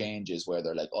lifestyle changes where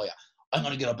they're like, oh yeah, I'm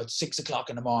going to get up at 6 o'clock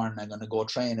in the morning, I'm going to go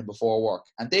training before work.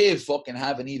 And they fucking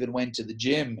haven't even went to the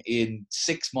gym in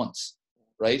 6 months,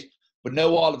 right? But now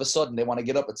all of a sudden they want to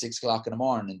get up at 6 o'clock in the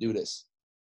morning and do this.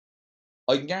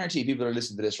 I can guarantee people are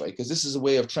listening to this, right? Because this is a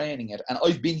way of training it. And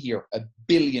I've been here a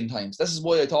billion times. This is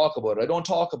why I talk about it. I don't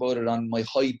talk about it on my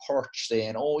high perch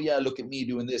saying, oh yeah, look at me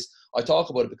doing this. I talk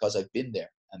about it because I've been there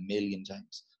a million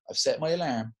times. I've set my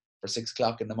alarm for 6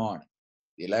 o'clock in the morning.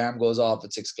 The alarm goes off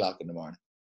at 6 o'clock in the morning.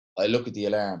 I look at the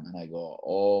alarm and I go,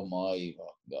 oh my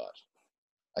God.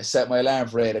 I set my alarm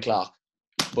for 8 o'clock.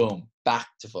 Boom, back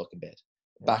to fucking bed.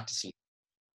 Back to sleep.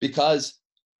 Because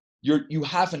you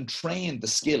haven't trained the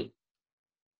skill.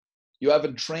 You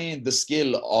haven't trained the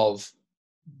skill of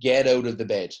get out of the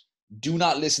bed. Do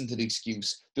not listen to the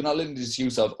excuse. Do not listen to the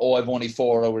excuse of, oh, I've only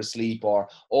 4 hours sleep, or,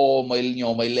 oh,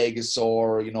 my leg is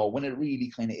sore, when it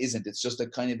really kind of isn't. It's just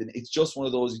it's just one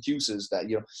of those excuses that,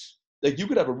 like, you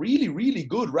could have a really, really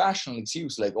good rational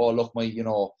excuse, like, oh, look, I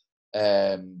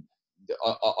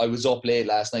was up late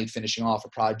last night finishing off a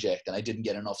project and I didn't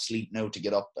get enough sleep now to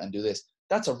get up and do this.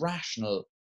 That's a rational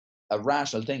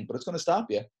thing, but it's going to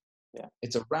stop you. Yeah.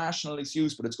 It's a rational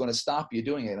excuse, but it's going to stop you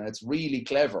doing it. And it's really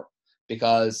clever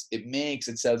because it makes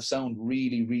itself sound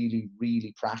really, really,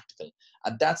 really practical.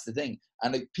 And that's the thing.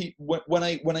 And like,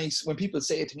 when people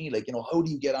say it to me, like, you know, how do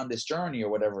you get on this journey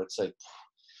or whatever, it's like,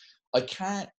 I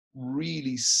can't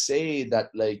really say that,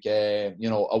 like, you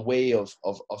know, a way of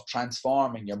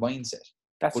transforming your mindset.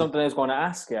 That's something I was going to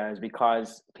ask you, is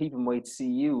because people might see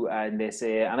you and they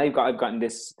say, and I've gotten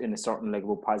this in a certain, like,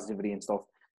 about positivity and stuff,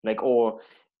 like, oh,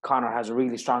 Conor has a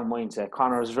really strong mindset.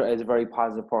 Conor is a very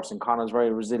positive person. Conor's very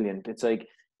resilient. It's like,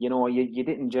 you know, you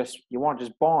weren't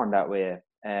just born that way.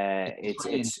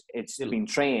 It's been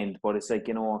trained, but it's like,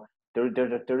 you know,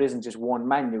 there isn't just one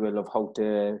manual of how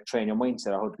to train your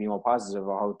mindset or how to be more positive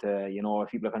or how to, you know,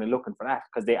 if people are kind of looking for that,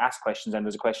 because they ask questions, and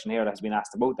there's a question here that's been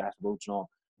asked about that, about, you know,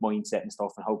 mindset and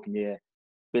stuff, and how can you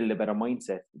build a better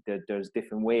mindset. There's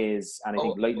different ways, and I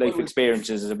think life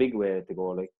experiences is a big way to go.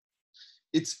 Like,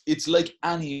 it's like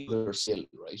any other skill,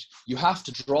 right? You have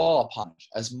to draw upon it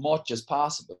as much as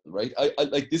possible, right? I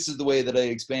like, this is the way that I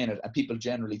explain it, and people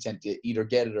generally tend to either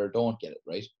get it or don't get it,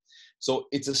 right? So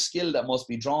it's a skill that must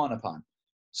be drawn upon.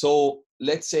 So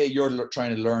let's say you're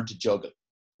trying to learn to juggle.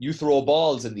 You throw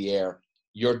balls in the air.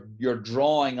 You're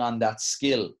drawing on that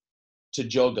skill to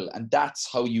juggle, and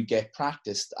that's how you get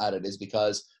practiced at it, is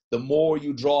because the more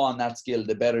you draw on that skill,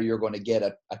 the better you're going to get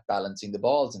at balancing the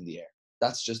balls in the air.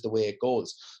 That's just the way it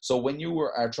goes. So when you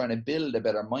are trying to build a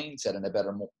better mindset and a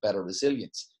better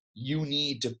resilience, you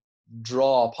need to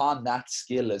draw upon that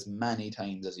skill as many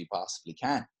times as you possibly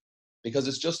can, because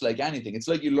it's just like anything. It's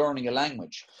like you learning a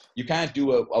language. You can't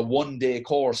do a one-day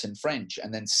course in French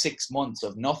and then 6 months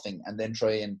of nothing and then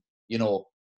try and, you know,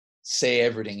 say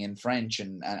everything in French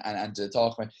and to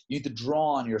talk about. You need to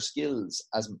draw on your skills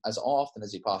as often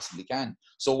as you possibly can.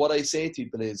 So what I say to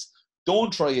people is,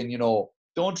 don't try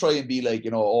and be like, you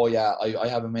know, oh yeah, I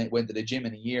haven't went to the gym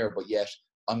in a year, but yet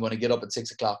I'm going to get up at 6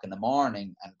 o'clock in the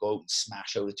morning and go out and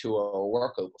smash out a 2-hour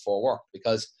workout before work,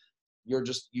 because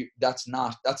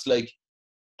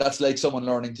that's like someone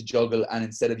learning to juggle, and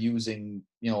instead of using,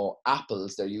 you know,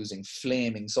 apples, they're using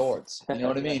flaming swords. You know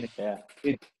what I mean? Yeah.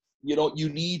 You know, you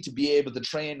need to be able to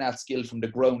train that skill from the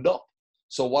ground up.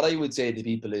 So what I would say to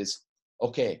people is,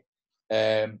 okay,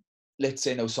 let's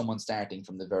say now someone's starting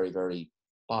from the very, very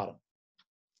bottom.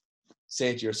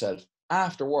 Say to yourself,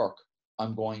 after work,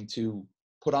 I'm going to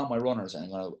put on my runners and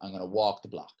I'm gonna walk the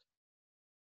block.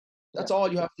 That's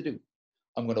all you have to do.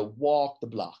 I'm going to walk the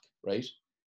block, right?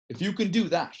 If you can do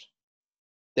that,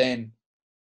 then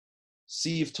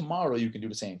see if tomorrow you can do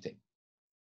the same thing,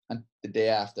 and the day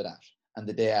after that, and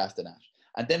the day after that.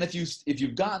 And then if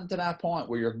you've gotten to that point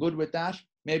where you're good with that,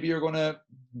 maybe you're going to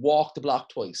walk the block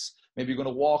twice. Maybe you're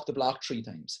going to walk the block 3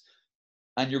 times,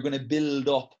 and you're going to build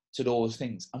up to those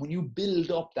things. And when you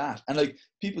build up that, and like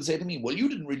people say to me, well, you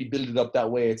didn't really build it up that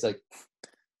way. It's like,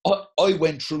 I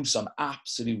went through some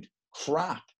absolute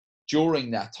crap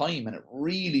during that time, and it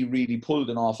really, really pulled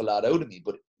an awful lot out of me.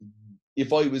 But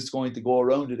if I was going to go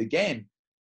around it again,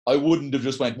 I wouldn't have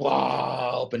just went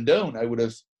wow up and down. I would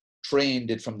have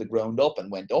trained it from the ground up and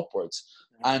went upwards.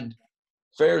 And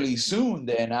fairly soon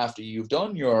then, after you've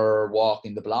done your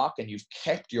walking the block and you've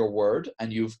kept your word,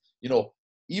 and you've, you know,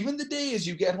 even the days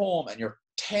you get home and you're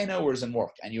 10 hours in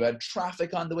work and you had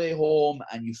traffic on the way home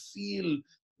and you feel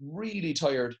really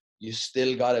tired, you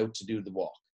still got out to do the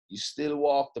walk. You still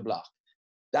walk the block.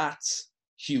 That's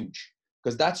huge,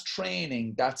 because that's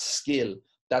training, that's skill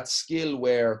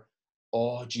where,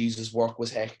 oh, Jesus, work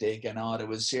was hectic and oh, there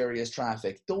was serious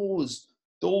traffic. Those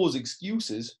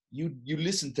excuses, you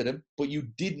listened to them, but you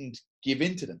didn't give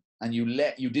in to them, and you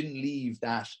didn't leave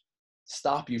that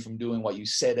stop you from doing what you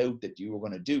set out that you were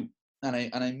going to do. And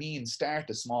I mean, start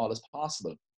as small as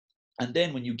possible. And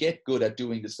then when you get good at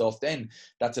doing the stuff, then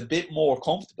that's a bit more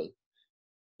comfortable.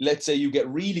 Let's say you get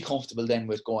really comfortable then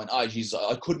with going, oh, Jesus,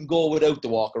 I couldn't go without the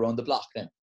walk around the block then,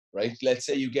 right? Let's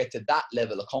say you get to that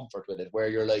level of comfort with it, where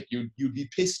you're like, you'd be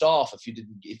pissed off if you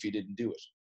didn't do it.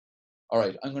 All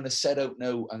right, I'm going to set out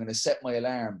now. I'm going to set my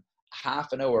alarm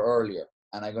half an hour earlier,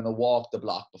 and I'm going to walk the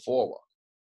block before work.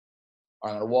 Or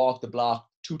I'm going to walk the block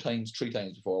 2 times, 3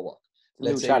 times before work.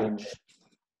 Let's say challenge.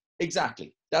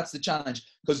 Exactly. That's the challenge,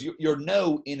 because you're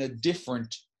now in a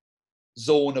different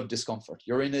zone of discomfort.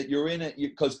 You're in it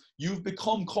because you've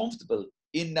become comfortable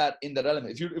in that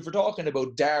element. If we're talking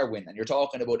about Darwin and you're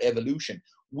talking about evolution,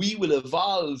 we will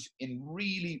evolve in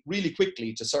really, really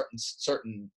quickly to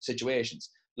certain situations.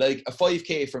 Like a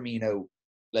 5K for me now,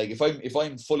 like if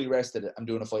I'm fully rested, I'm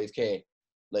doing a 5K,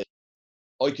 like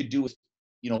I could do it,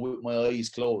 you know, with my eyes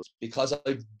closed, because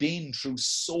I've been through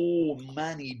so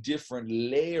many different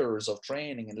layers of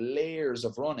training and layers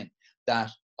of running,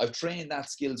 that I've trained that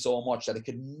skill so much that it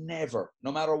could never,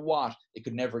 no matter what, it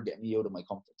could never get me out of my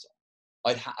comfort zone.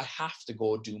 I have to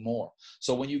go do more.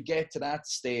 So when you get to that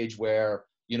stage where,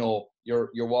 you know, you're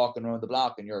walking around the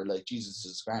block and you're like, Jesus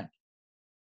is grand,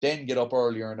 then get up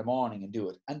earlier in the morning and do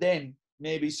it. And then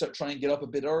maybe try and get up a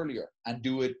bit earlier and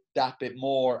do it that bit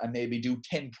more, and maybe do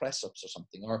 10 press-ups or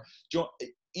something. Or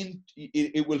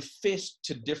it will fit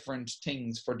to different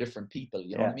things for different people.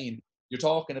 You know what I mean? You're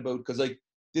talking about, because like,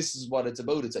 this is what it's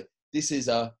about. It's like, this is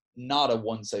not a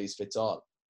one size fits all.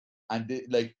 And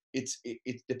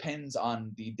it depends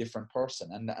on the different person.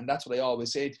 And that's what I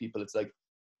always say to people. It's like,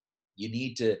 you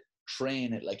need to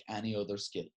train it like any other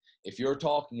skill. If you're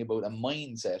talking about a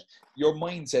mindset, your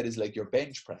mindset is like your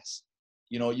bench press.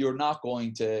 You know, you're not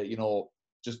going to, you know,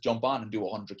 just jump on and do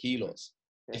 100 kilos.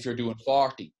 If you're doing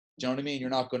 40, do you know what I mean? You're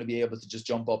not going to be able to just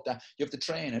jump up that. You have to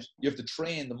train it. You have to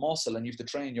train the muscle, and you have to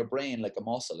train your brain like a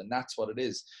muscle. And that's what it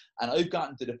is. And I've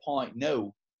gotten to the point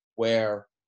now where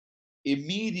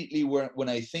immediately when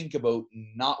I think about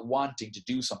not wanting to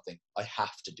do something, I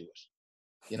have to do it.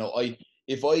 You know,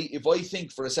 if I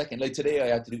think for a second, like today I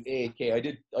had to do 8K. I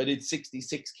did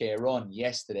 66K run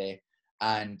yesterday,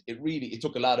 and it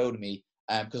took a lot out of me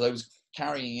because I was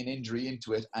carrying an injury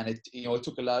into it, and it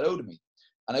took a lot out of me.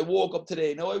 And I woke up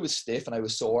today, I was stiff and I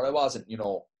was sore. I wasn't,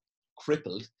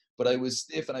 crippled, but I was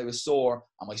stiff and I was sore,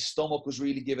 and my stomach was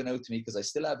really giving out to me because I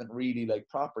still haven't really like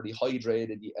properly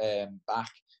hydrated back,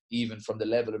 even from the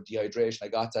level of dehydration.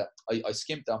 I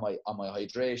skimped on my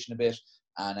hydration a bit,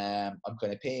 and I'm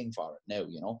kind of paying for it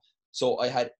now, So I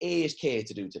had 8K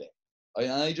to do today.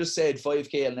 I just said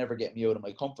 5K will never get me out of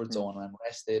my comfort zone, and I'm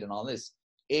rested and all this.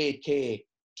 8K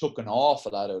took an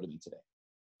awful lot out of me today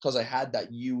because I had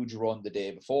that huge run the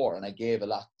day before, and I gave a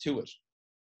lot to it.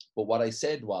 But what I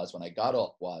said was, when I got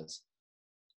up, was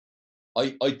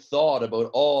I thought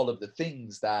about all of the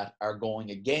things that are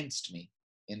going against me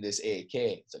in this 8K.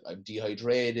 It's like, I'm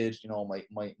dehydrated,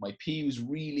 my pee was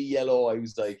really yellow. I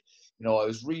was like, I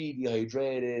was really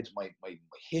dehydrated. My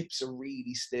hips are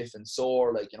really stiff and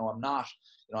sore. Like, I'm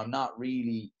not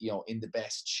really, in the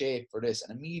best shape for this.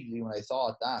 And immediately when I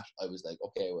thought that, I was like,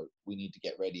 okay, well, we need to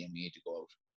get ready and we need to go out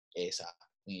ASAP.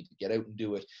 We need to get out and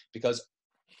do it, because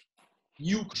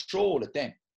you control it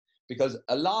then. Because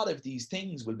a lot of these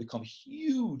things will become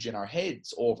huge in our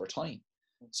heads over time.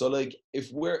 So like,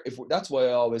 if that's why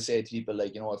I always say to people,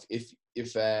 like, if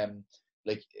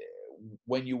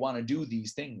when you want to do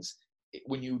these things,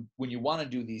 when you want to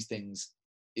do these things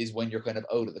is when you're kind of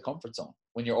out of the comfort zone,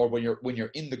 when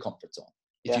you're in the comfort zone.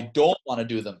 If you don't want to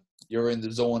do them, you're in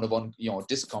the zone of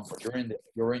discomfort.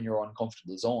 You're in your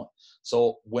uncomfortable zone.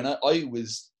 So when I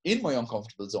was in my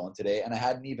uncomfortable zone today, and I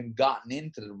hadn't even gotten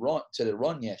into the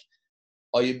run yet,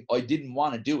 I didn't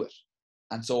want to do it.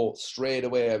 And so straight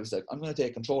away I was like, I'm going to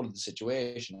take control of the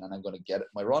situation, and I'm going to get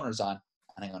my runners on,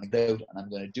 and I'm going to go out and I'm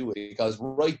going to do it. Because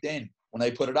right then, when I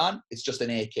put it on, it's just an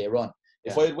 8K run.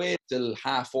 If I had waited till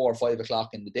 4:30 or 5 o'clock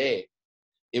in the day,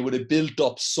 it would have built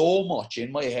up so much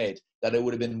in my head that it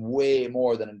would have been way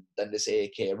more than this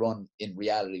 8K run in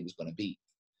reality was going to be.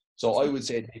 So I would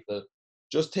say to people,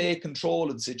 just take control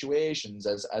of the situations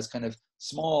as kind of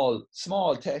small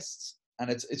tests. And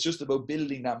it's just about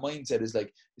building that mindset. It's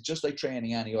just like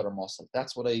training any other muscle.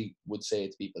 That's what I would say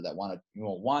to people that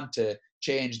want to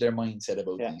change their mindset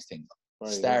about these things.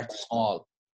 Start small.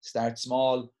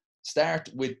 Start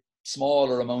with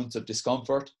smaller amounts of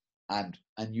discomfort, and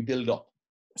you build up.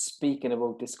 Speaking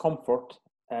about discomfort,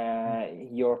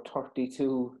 your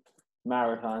 32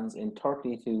 marathons in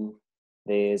 32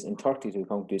 days in 32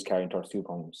 countries, carrying 32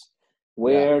 pounds.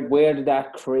 Where did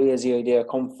that crazy idea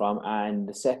come from? And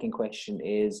the second question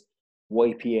is,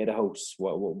 why PA the House?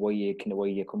 Why you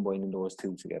combining those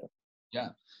two together? Yeah,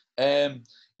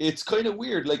 it's kind of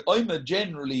weird. Like, I'm a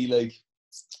generally like,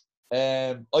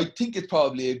 I think it's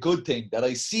probably a good thing that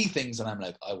I see things and I'm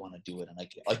like, I want to do it, and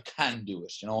I can do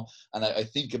it, and I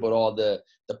think about all the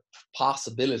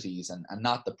possibilities and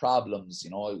not the problems.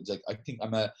 It's like, I think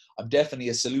I'm definitely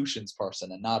a solutions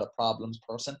person and not a problems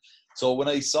person. So when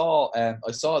I saw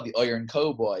the Iron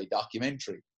Cowboy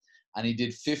documentary, and he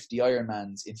did 50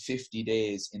 Ironmans in 50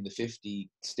 days in the 50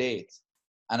 states,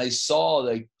 and I saw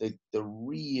like the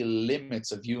real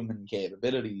limits of human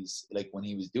capabilities, like when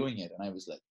he was doing it, and I was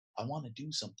like, I want to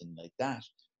do something like that,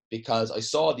 because I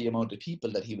saw the amount of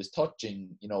people that he was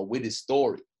touching, with his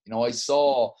story. I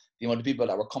saw the amount of people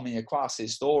that were coming across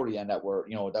his story and that were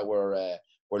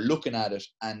looking at it,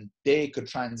 and they could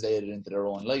translate it into their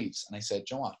own lives. And I said,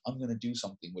 you know what? I'm going to do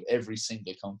something with every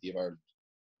single county of Ireland.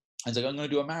 I was like, I'm going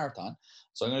to do a marathon.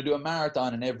 So I'm going to do a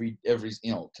marathon in every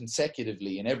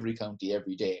consecutively in every county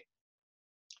every day.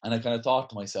 And I kind of thought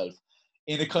to myself,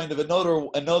 in a kind of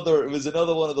another, it was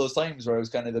another one of those times where I was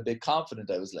kind of a bit confident.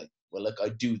 I was like, well, look,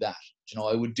 I'd do that. You know,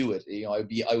 I would do it. You know,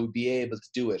 I would be able to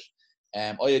do it.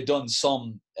 I had done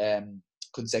some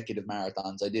consecutive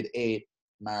marathons. I did 8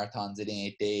 marathons in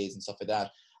 8 days and stuff like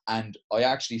that. And I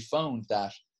actually found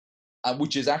that,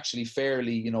 which is actually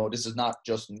fairly, you know, this is not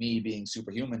just me being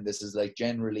superhuman. This is like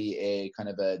generally a kind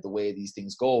of the way these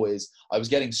things go is I was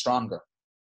getting stronger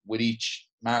with each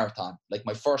marathon. Like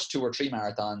my first 2 or 3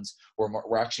 marathons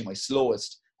were actually my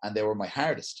slowest, and they were my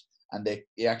hardest. And they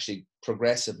actually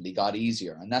progressively got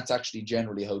easier. And that's actually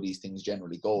generally how these things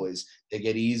generally go, is they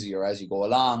get easier as you go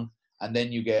along, and then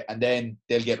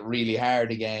they'll get really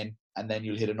hard again, and then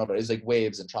you'll hit another. It's like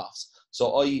waves and troughs.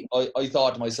 So I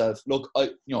thought to myself, look,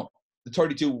 the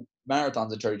 32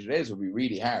 marathons in 32 days would be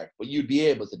really hard, but you'd be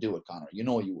able to do it, Conor. You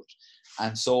know you would.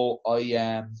 And so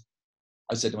I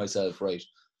said to myself, right,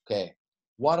 okay,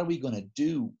 what are we going to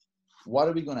do? What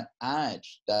are we going to add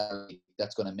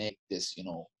that's going to make this, you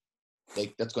know,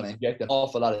 like that's going to inject an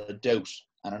awful lot of doubt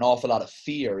and an awful lot of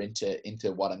fear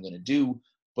into what I'm going to do,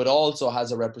 but also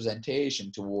has a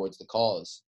representation towards the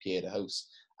cause, Pieta House.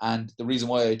 And the reason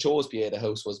why I chose Pieta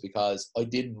House was because I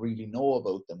didn't really know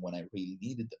about them when I really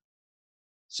needed them.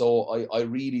 So I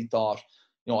really thought,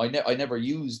 you know, I never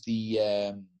used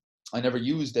their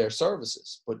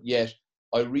services, but yet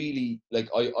I really, like,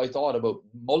 I thought about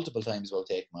multiple times about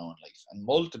taking my own life, and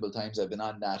multiple times I've been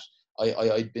on that.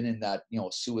 I'd been in that, you know,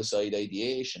 suicide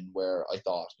ideation where I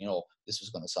thought, you know, this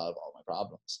was going to solve all my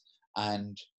problems.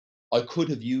 And I could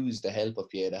have used the help of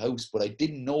Pieta House, but I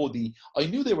didn't know I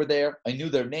knew they were there. I knew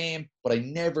their name, but I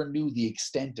never knew the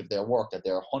extent of their work, that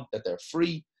they're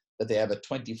free, that they have a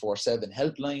 24/7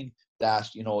 helpline,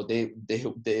 that, you know,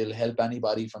 they'll help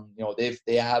anybody from, you know,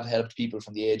 they have helped people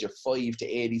from the age of 5 to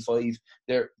 85.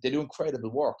 They do incredible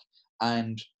work.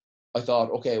 And I thought,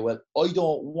 okay, well, I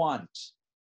don't want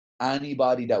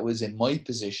anybody that was in my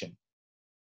position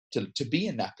to be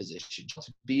in that position, to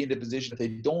be in the position that they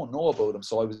don't know about them.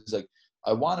 So I was like,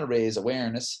 I want to raise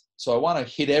awareness. So I want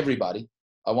to hit everybody.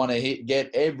 I want to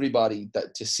get everybody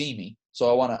to see me. So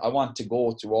I want to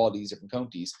go through all these different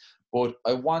counties, but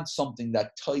I want something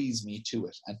that ties me to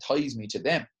it and ties me to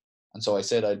them. And so I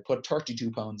said I'd put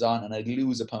 32 pounds on and I'd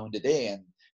lose a pound a day, and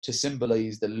to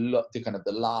symbolize the kind of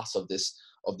the loss of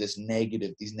these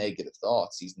negative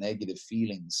thoughts, these negative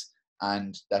feelings,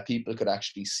 and that people could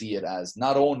actually see it as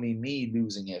not only me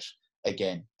losing it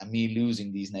again and me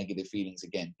losing these negative feelings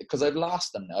again, because I've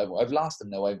lost them now. I've lost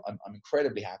them now. I'm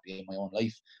incredibly happy in my own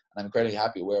life, and I'm incredibly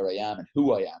happy where I am and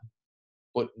who I am.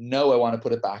 But now I want to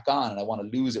put it back on, and I want to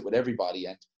lose it with everybody.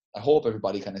 And I hope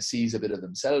everybody kind of sees a bit of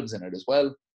themselves in it as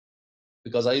well,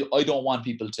 because I don't want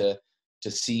people to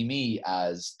see me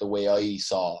as the way I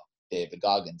saw David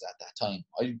Goggins at that time.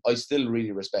 I still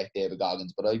really respect David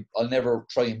Goggins, but I'll never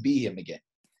try and be him again,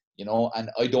 you know.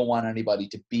 And I don't want anybody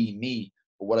to be me.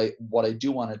 But what I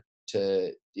do want it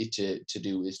to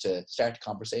do is to start a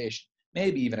conversation,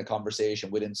 maybe even a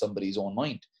conversation within somebody's own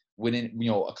mind, within,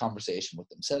 you know, a conversation with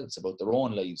themselves about their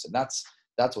own lives. And that's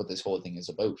what this whole thing is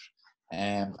about.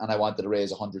 And I wanted to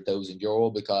raise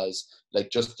 €100,000 because,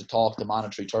 like, just to talk to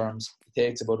monetary terms, it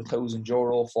takes about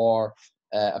 €1,000 for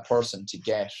a person to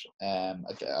get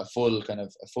a full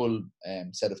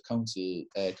set of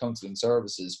counselling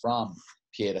services from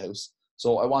Pieta House.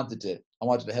 So I wanted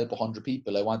to help 100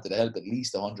 people. I wanted to help at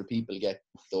least 100 people get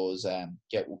those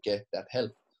get that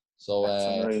help. So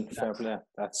fair play.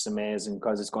 That's amazing,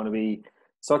 because it's going to be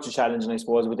such a challenge, and I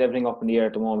suppose with everything up in the air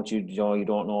at the moment, you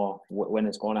don't know when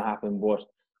it's going to happen. But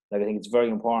like, I think it's very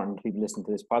important to people listening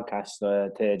to this podcast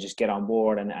to just get on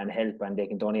board and help, and they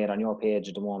can donate on your page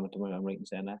at the moment. I'm right in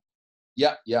saying that.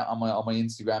 Yeah, on my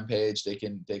Instagram page, they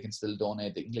can still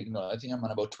donate. They can click. I think I'm on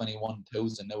about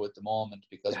 21,000 now at the moment,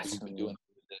 because we've been doing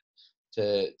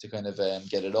to kind of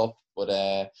get it up.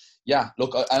 But yeah,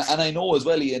 look, and I know as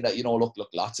well, Ian, that, you know, look,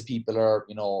 lots of people are,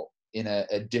 you know, in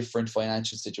a different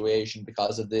financial situation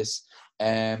because of this.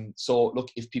 So look,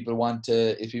 if people want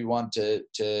to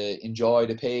enjoy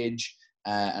the page,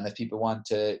 and if people want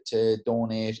to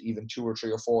donate even €2 or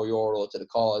 €3 or €4 to the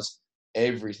cause,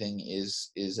 everything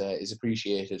is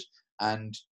appreciated.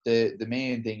 And the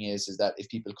main thing is that if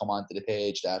people come onto the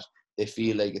page, that they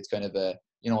feel like it's kind of a,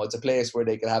 you know, it's a place where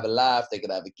they could have a laugh, they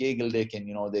could have a giggle, they can,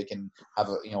 you know, they can have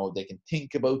a, you know, they can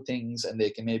think about things, and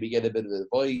they can maybe get a bit of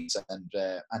advice and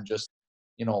just,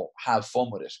 you know, have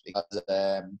fun with it. Because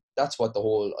that's what the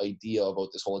whole idea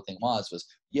about this whole thing was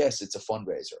yes, it's a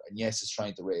fundraiser, and yes, it's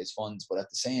trying to raise funds, but at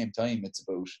the same time, it's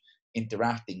about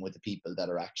interacting with the people that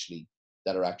are actually,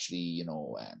 you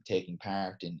know, taking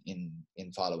part in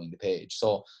following the page.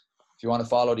 So if you want to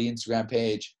follow the Instagram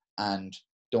page and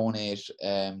donate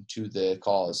to the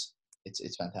cause,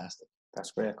 it's fantastic.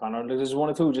 That's great, Conor. There's one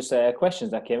or two just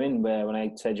questions that came in when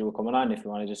I said you were coming on. If you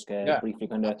want to just briefly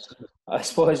kind of, I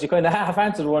suppose you kind of half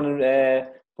answered one,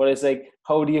 but it's like,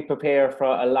 how do you prepare for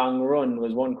a long run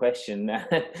was one question.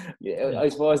 I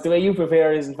suppose the way you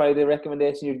prepare isn't probably the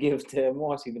recommendation you'd give to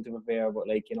most people to prepare, but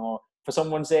like, you know, for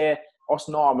someone, say, us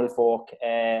normal folk,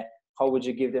 how would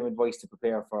you give them advice to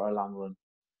prepare for a long run?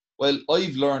 Well,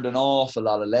 I've learned an awful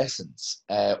lot of lessons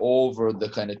over the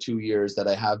kind of 2 years that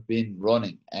I have been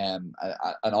running, an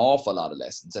awful lot of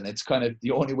lessons. And it's kind of the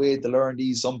only way to learn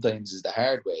these sometimes is the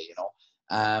hard way, you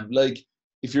know. Like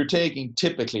if you're taking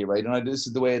typically, right, and this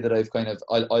is the way that I've kind of,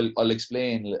 I'll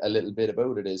explain a little bit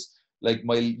about it is, like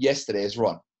my yesterday's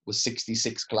run was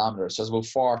 66 kilometers. So it's about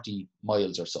 40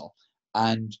 miles or so.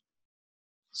 And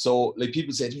so like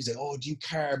people say to me, oh, do you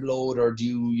carb load, or do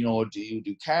you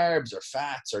do carbs or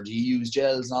fats, or do you use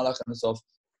gels and all that kind of stuff?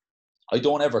 I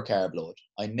don't ever carb load.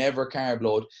 I never carb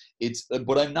load.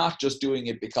 But I'm not just doing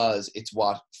it because it's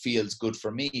what feels good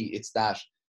for me. It's that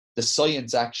the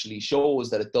science actually shows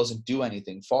that it doesn't do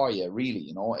anything for you, really,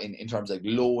 you know, in terms of like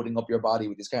loading up your body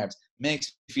with these carbs.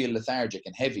 Makes you feel lethargic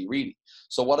and heavy, really.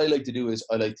 So what I like to do is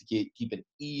I like to keep an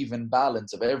even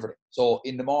balance of everything. So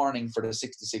in the morning for the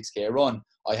 66K run,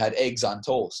 I had eggs on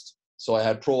toast. So I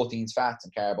had proteins, fats,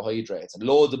 and carbohydrates, and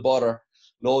loads of butter,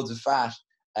 loads of fat.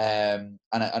 And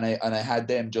I had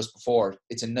them just before.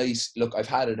 It's a nice look. I've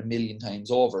had it a million times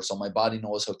over, so my body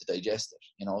knows how to digest it,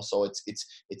 you know. So it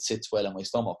sits well in my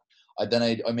stomach. I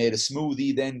made a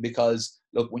smoothie then, because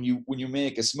look, when you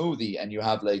make a smoothie and you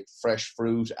have like fresh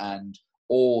fruit and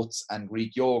oats and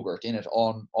Greek yogurt in it,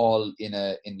 all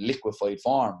in liquefied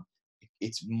form,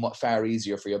 it's far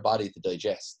easier for your body to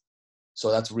digest. So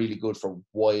that's really good for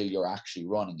while you're actually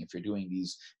running. If you're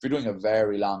doing a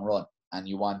very long run and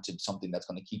you wanted something that's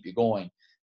going to keep you going,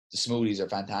 the smoothies are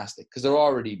fantastic because they're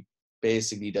already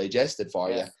basically digested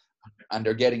for you, and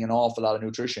they're getting an awful lot of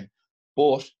nutrition.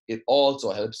 But it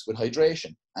also helps with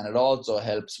hydration, and it also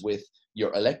helps with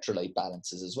your electrolyte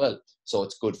balances as well. So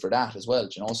it's good for that as well,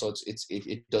 you know. So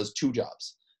it does two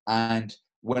jobs. And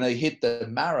when I hit the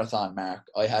marathon mark,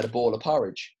 I had a bowl of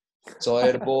porridge. So I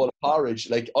had a bowl of porridge.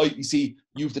 Like you see,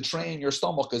 you have to train your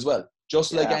stomach as well,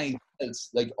 just like anything else.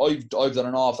 Like I've done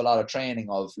an awful lot of training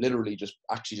of literally just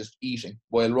eating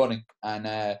while running, and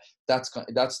that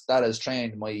has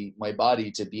trained my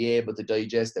body to be able to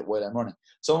digest it while I'm running.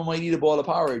 Someone might eat a bowl of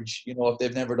porridge, you know, if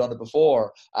they've never done it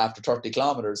before after 30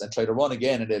 kilometers and try to run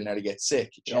again, and they'll nearly get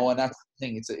sick, you know. And that's the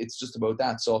thing. It's just about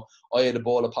that. So I had a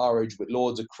bowl of porridge with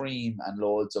loads of cream and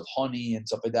loads of honey and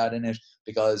stuff like that in it,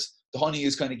 because the honey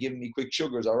is kind of giving me quick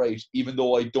sugars, all right, even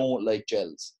though I don't like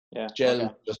gels.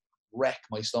 Gels just wreck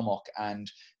my stomach.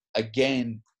 And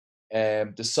again,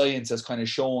 the science has kind of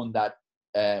shown that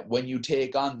when you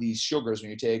take on these sugars,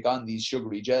 when you take on these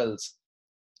sugary gels,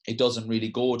 it doesn't really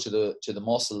go to the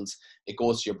muscles, it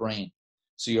goes to your brain.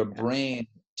 So your brain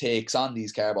takes on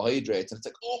these carbohydrates, and it's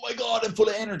like, oh my God, I'm full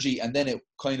of energy. And then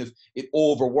it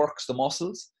overworks the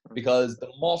muscles, because the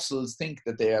muscles think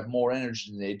that they have more energy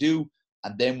than they do.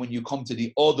 And then when you come to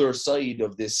the other side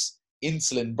of this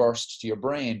insulin burst to your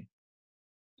brain,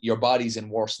 your body's in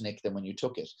worse nick than when you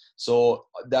took it. So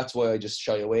that's why I just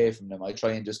shy away from them. I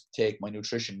try and just take my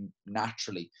nutrition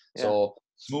naturally. So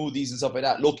smoothies and stuff like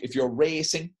that. Look, if you're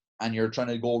racing and you're trying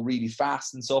to go really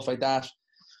fast and stuff like that,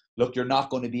 look, you're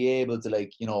not going to be able to,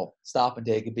 like, you know, stop and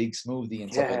take a big smoothie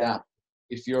and stuff like that.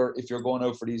 If you're going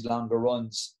out for these longer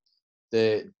runs,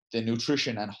 the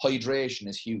nutrition and hydration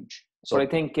is huge. So, but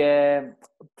I think,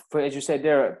 as you said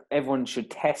there, everyone should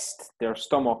test their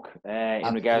stomach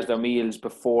in regards to their meals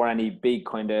before any big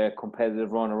kind of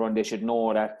competitive run or run. They should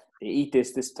know that they eat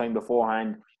this time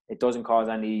beforehand. It doesn't cause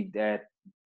any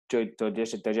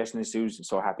digestion issues.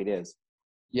 So happy days.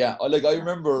 Yeah, I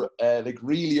remember like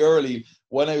really early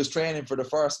when I was training for the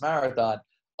first marathon,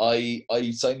 I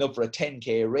signed up for a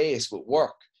 10K race with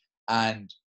work,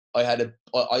 and I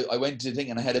went to the thing,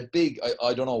 and I had a big,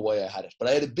 I don't know why I had it, but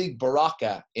I had a big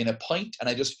Baraka in a pint, and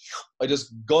I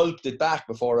just gulped it back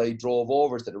before I drove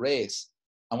over to the race.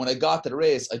 And when I got to the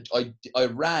race, I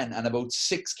ran, and about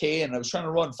 6K, and I was trying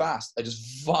to run fast. I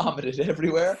just vomited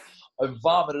everywhere. I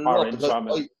vomited it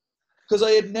up because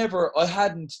I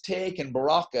hadn't taken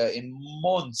Baraka in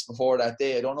months before that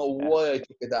day. I don't know why I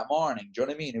took it that morning. Do you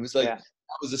know what I mean? It was like, that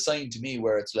was a sign to me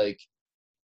where it's like,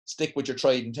 stick with your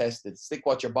tried and tested, stick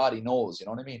what your body knows, you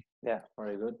know what I mean? Yeah,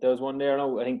 very good. There was one there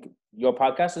now, I think your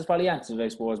podcast is probably answered, I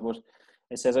suppose, but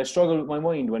it says, I struggle with my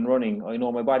mind when running. I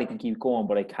know my body can keep going,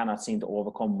 but I cannot seem to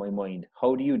overcome my mind.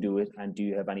 How do you do it, and do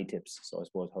you have any tips? So I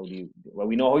suppose,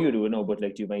 we know how you do it now, but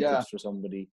like, do you have any tips for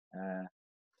somebody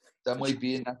that might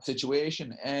be in that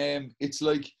situation? It's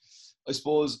like, I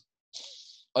suppose,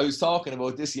 I was talking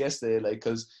about this yesterday, like,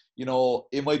 because, you know,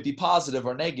 it might be positive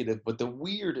or negative, but the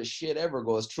weirdest shit ever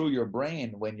goes through your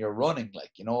brain when you're running.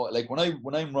 Like, you know, like when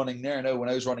I'm running there now, when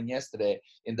I was running yesterday,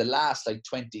 in the last like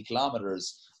 20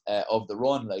 kilometers of the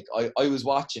run, like I was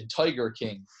watching Tiger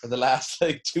King for the last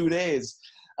like 2 days,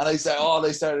 and I said all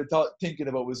I started thinking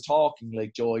about was talking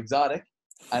like Joe Exotic,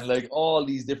 and like all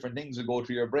these different things will go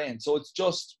through your brain. So it's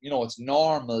just, you know, it's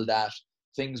normal that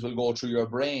things will go through your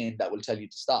brain that will tell you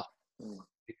to stop.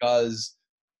 Because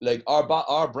like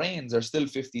our brains are still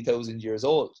 50,000 years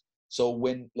old. So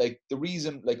when, like, the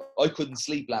reason, like, I couldn't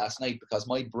sleep last night because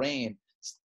my brain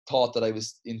thought that I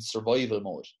was in survival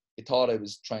mode. It thought I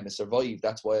was trying to survive.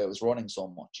 That's why I was running so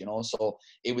much, you know. So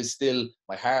it was still,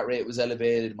 my heart rate was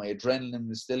elevated, my adrenaline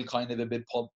was still kind of a bit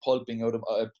pulsing out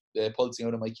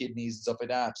of my kidneys and stuff like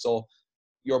that. So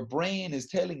your brain is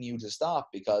telling you to stop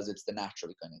because it's the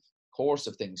natural kind of course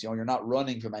of things. You know, you're not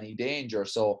running from any danger.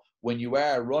 So when you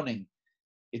are running,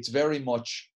 it's very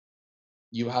much,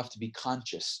 you have to be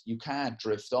conscious. You can't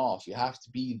drift off. You have to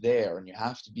be there, and you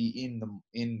have to be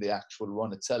in the actual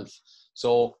run itself.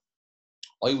 So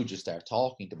I would just start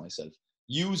talking to myself.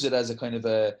 Use it as a kind of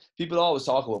a, people always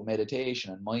talk about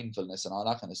meditation and mindfulness and all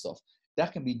that kind of stuff.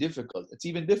 That can be difficult. It's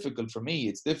even difficult for me.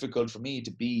 It's difficult for me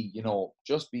to be, you know,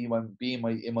 just be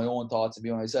in my own thoughts and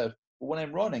be myself. But when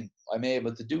I'm running, I'm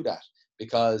able to do that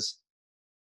because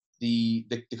the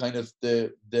kind of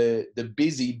the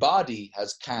busy body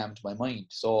has calmed my mind.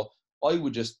 So I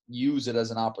would just use it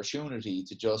as an opportunity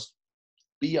to just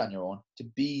be on your own, to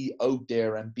be out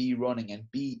there and be running and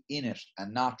be in it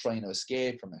and not trying to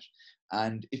escape from it.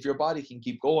 And if your body can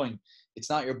keep going, it's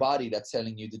not your body that's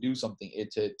telling you to do something,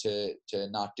 to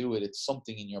not do it. It's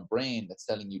something in your brain that's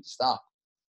telling you to stop.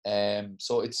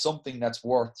 So it's something that's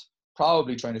worth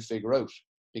probably trying to figure out,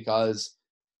 because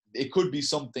it could be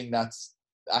something that's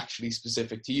actually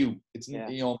specific to you. It's,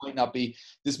 you know, might not be,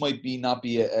 this might be not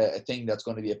be a thing that's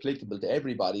going to be applicable to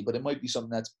everybody, but it might be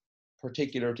something that's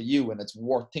particular to you, and it's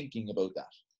worth thinking about that.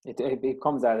 It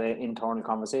comes at an internal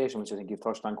conversation, which I think you've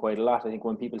touched on quite a lot. I think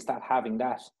when people start having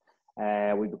that,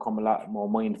 we become a lot more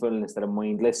mindful instead of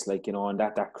mindless, like, you know, and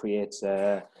that creates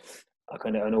a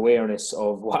kind of an awareness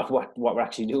of what we're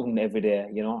actually doing every day,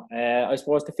 you know. I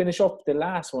suppose to finish up, the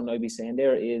last one I'd be saying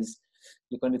there is,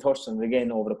 you kind of touched on it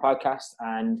again over the podcast,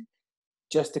 and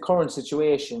just the current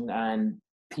situation and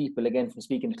people, again, from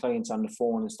speaking to clients on the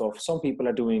phone and stuff. Some people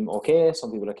are doing okay,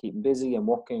 some people are keeping busy and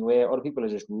working away, other people are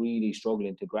just really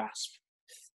struggling to grasp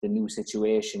the new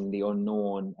situation, the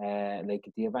unknown. Like,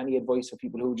 do you have any advice for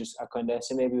people who just are kind of,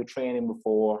 say maybe were training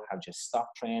before, have just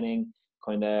stopped training,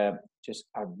 kind of just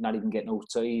are not even getting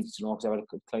outside, you know, because I've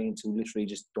had clients who literally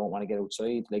just don't want to get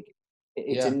outside. Like,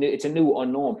 it's a new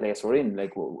unknown place we're in.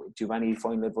 Like, do you have any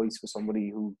final advice for somebody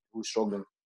who's struggling?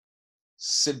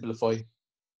 Simplify.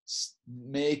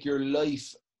 Make your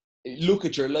life, look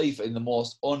at your life in the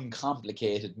most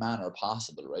uncomplicated manner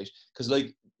possible, right? Because,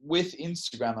 like, with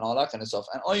Instagram and all that kind of stuff,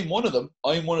 and I'm one of them,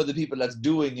 I'm one of the people that's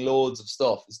doing loads of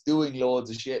stuff, it's doing loads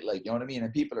of shit, like, you know what I mean?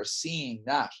 And people are seeing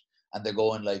that and they're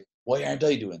going like, why aren't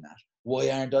I doing that? Why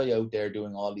aren't I out there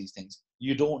doing all these things?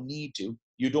 You don't need to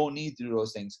do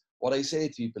those things. What I say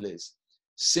to people is,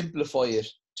 simplify it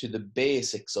to the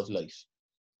basics of life.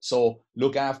 So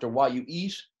look after what you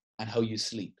eat and how you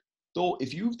sleep. Though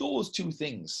if you've those two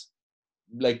things,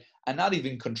 like, and not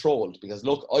even controlled, because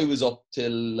look, I was up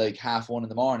till like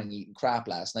 1:30 a.m. eating crap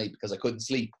last night because I couldn't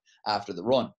sleep after the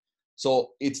run. So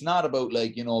it's not about,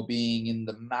 like, you know, being in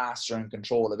the master and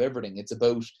control of everything. It's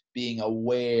about being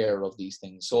aware of these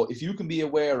things. So if you can be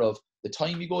aware of the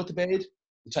time you go to bed,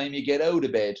 the time you get out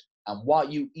of bed, and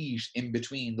what you eat in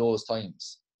between those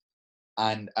times,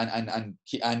 and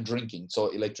drinking, so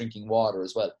like drinking water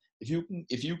as well.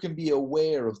 If you can be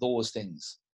aware of those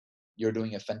things, you're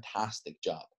doing a fantastic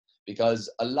job, because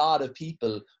a lot of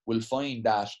people will find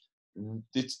that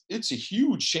it's a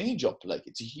huge change up. Like,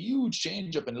 it's a huge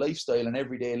change up in lifestyle and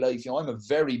everyday life. You know, I'm a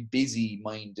very busy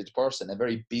minded person, a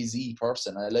very busy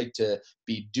person. I like to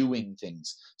be doing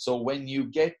things. So when you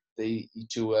get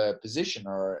to a position,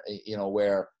 or, you know,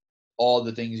 where all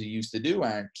the things you used to do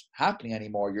aren't happening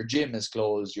anymore, your gym is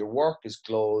closed, your work is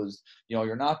closed, you know,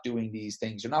 you're not doing these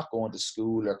things, you're not going to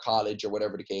school or college or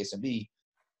whatever the case may be,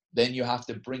 then you have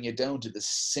to bring it down to the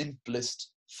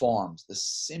simplest forms, the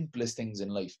simplest things in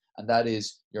life. And that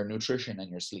is your nutrition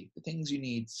and your sleep, the things you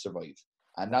need to survive.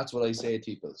 And that's what I say to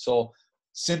people. So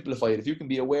simplify it. If you can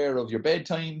be aware of your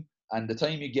bedtime and the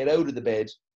time you get out of the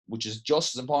bed, which is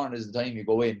just as important as the time you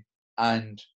go in,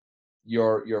 and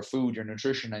your food, your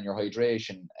nutrition and your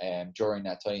hydration during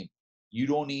that time, you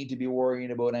don't need to be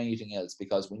worrying about anything else,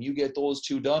 because when you get those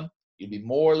two done, You'll be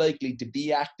more likely to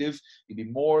be active. You'll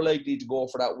be more likely to go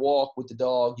for that walk with the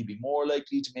dog. You'll be more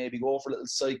likely to maybe go for a little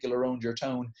cycle around your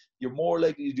town. You're more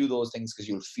likely to do those things because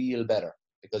you'll feel better,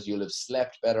 because you'll have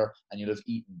slept better and you'll have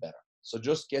eaten better. So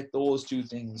just get those two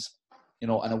things, an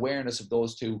awareness of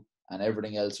those two, and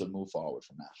everything else will move forward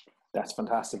from that. That's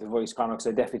fantastic advice, Conor, because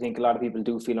I definitely think a lot of people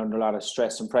do feel under a lot of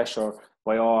stress and pressure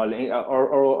by all,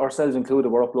 or ourselves included.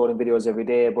 We're uploading videos every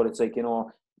day, but it's like,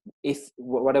 if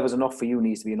whatever's enough for you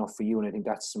needs to be enough for you. And I think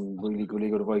that's some really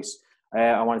good advice.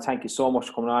 I want to thank you so much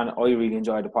for coming on. I really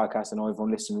enjoyed the podcast. I know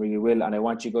everyone listening really will. And I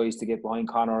want you guys to get behind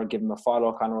Conor, give him a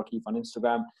follow, Conor O'Keefe on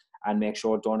Instagram, and make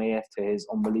sure to donate to his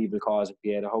unbelievable cause at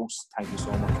Pieta House. Thank you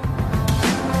so much.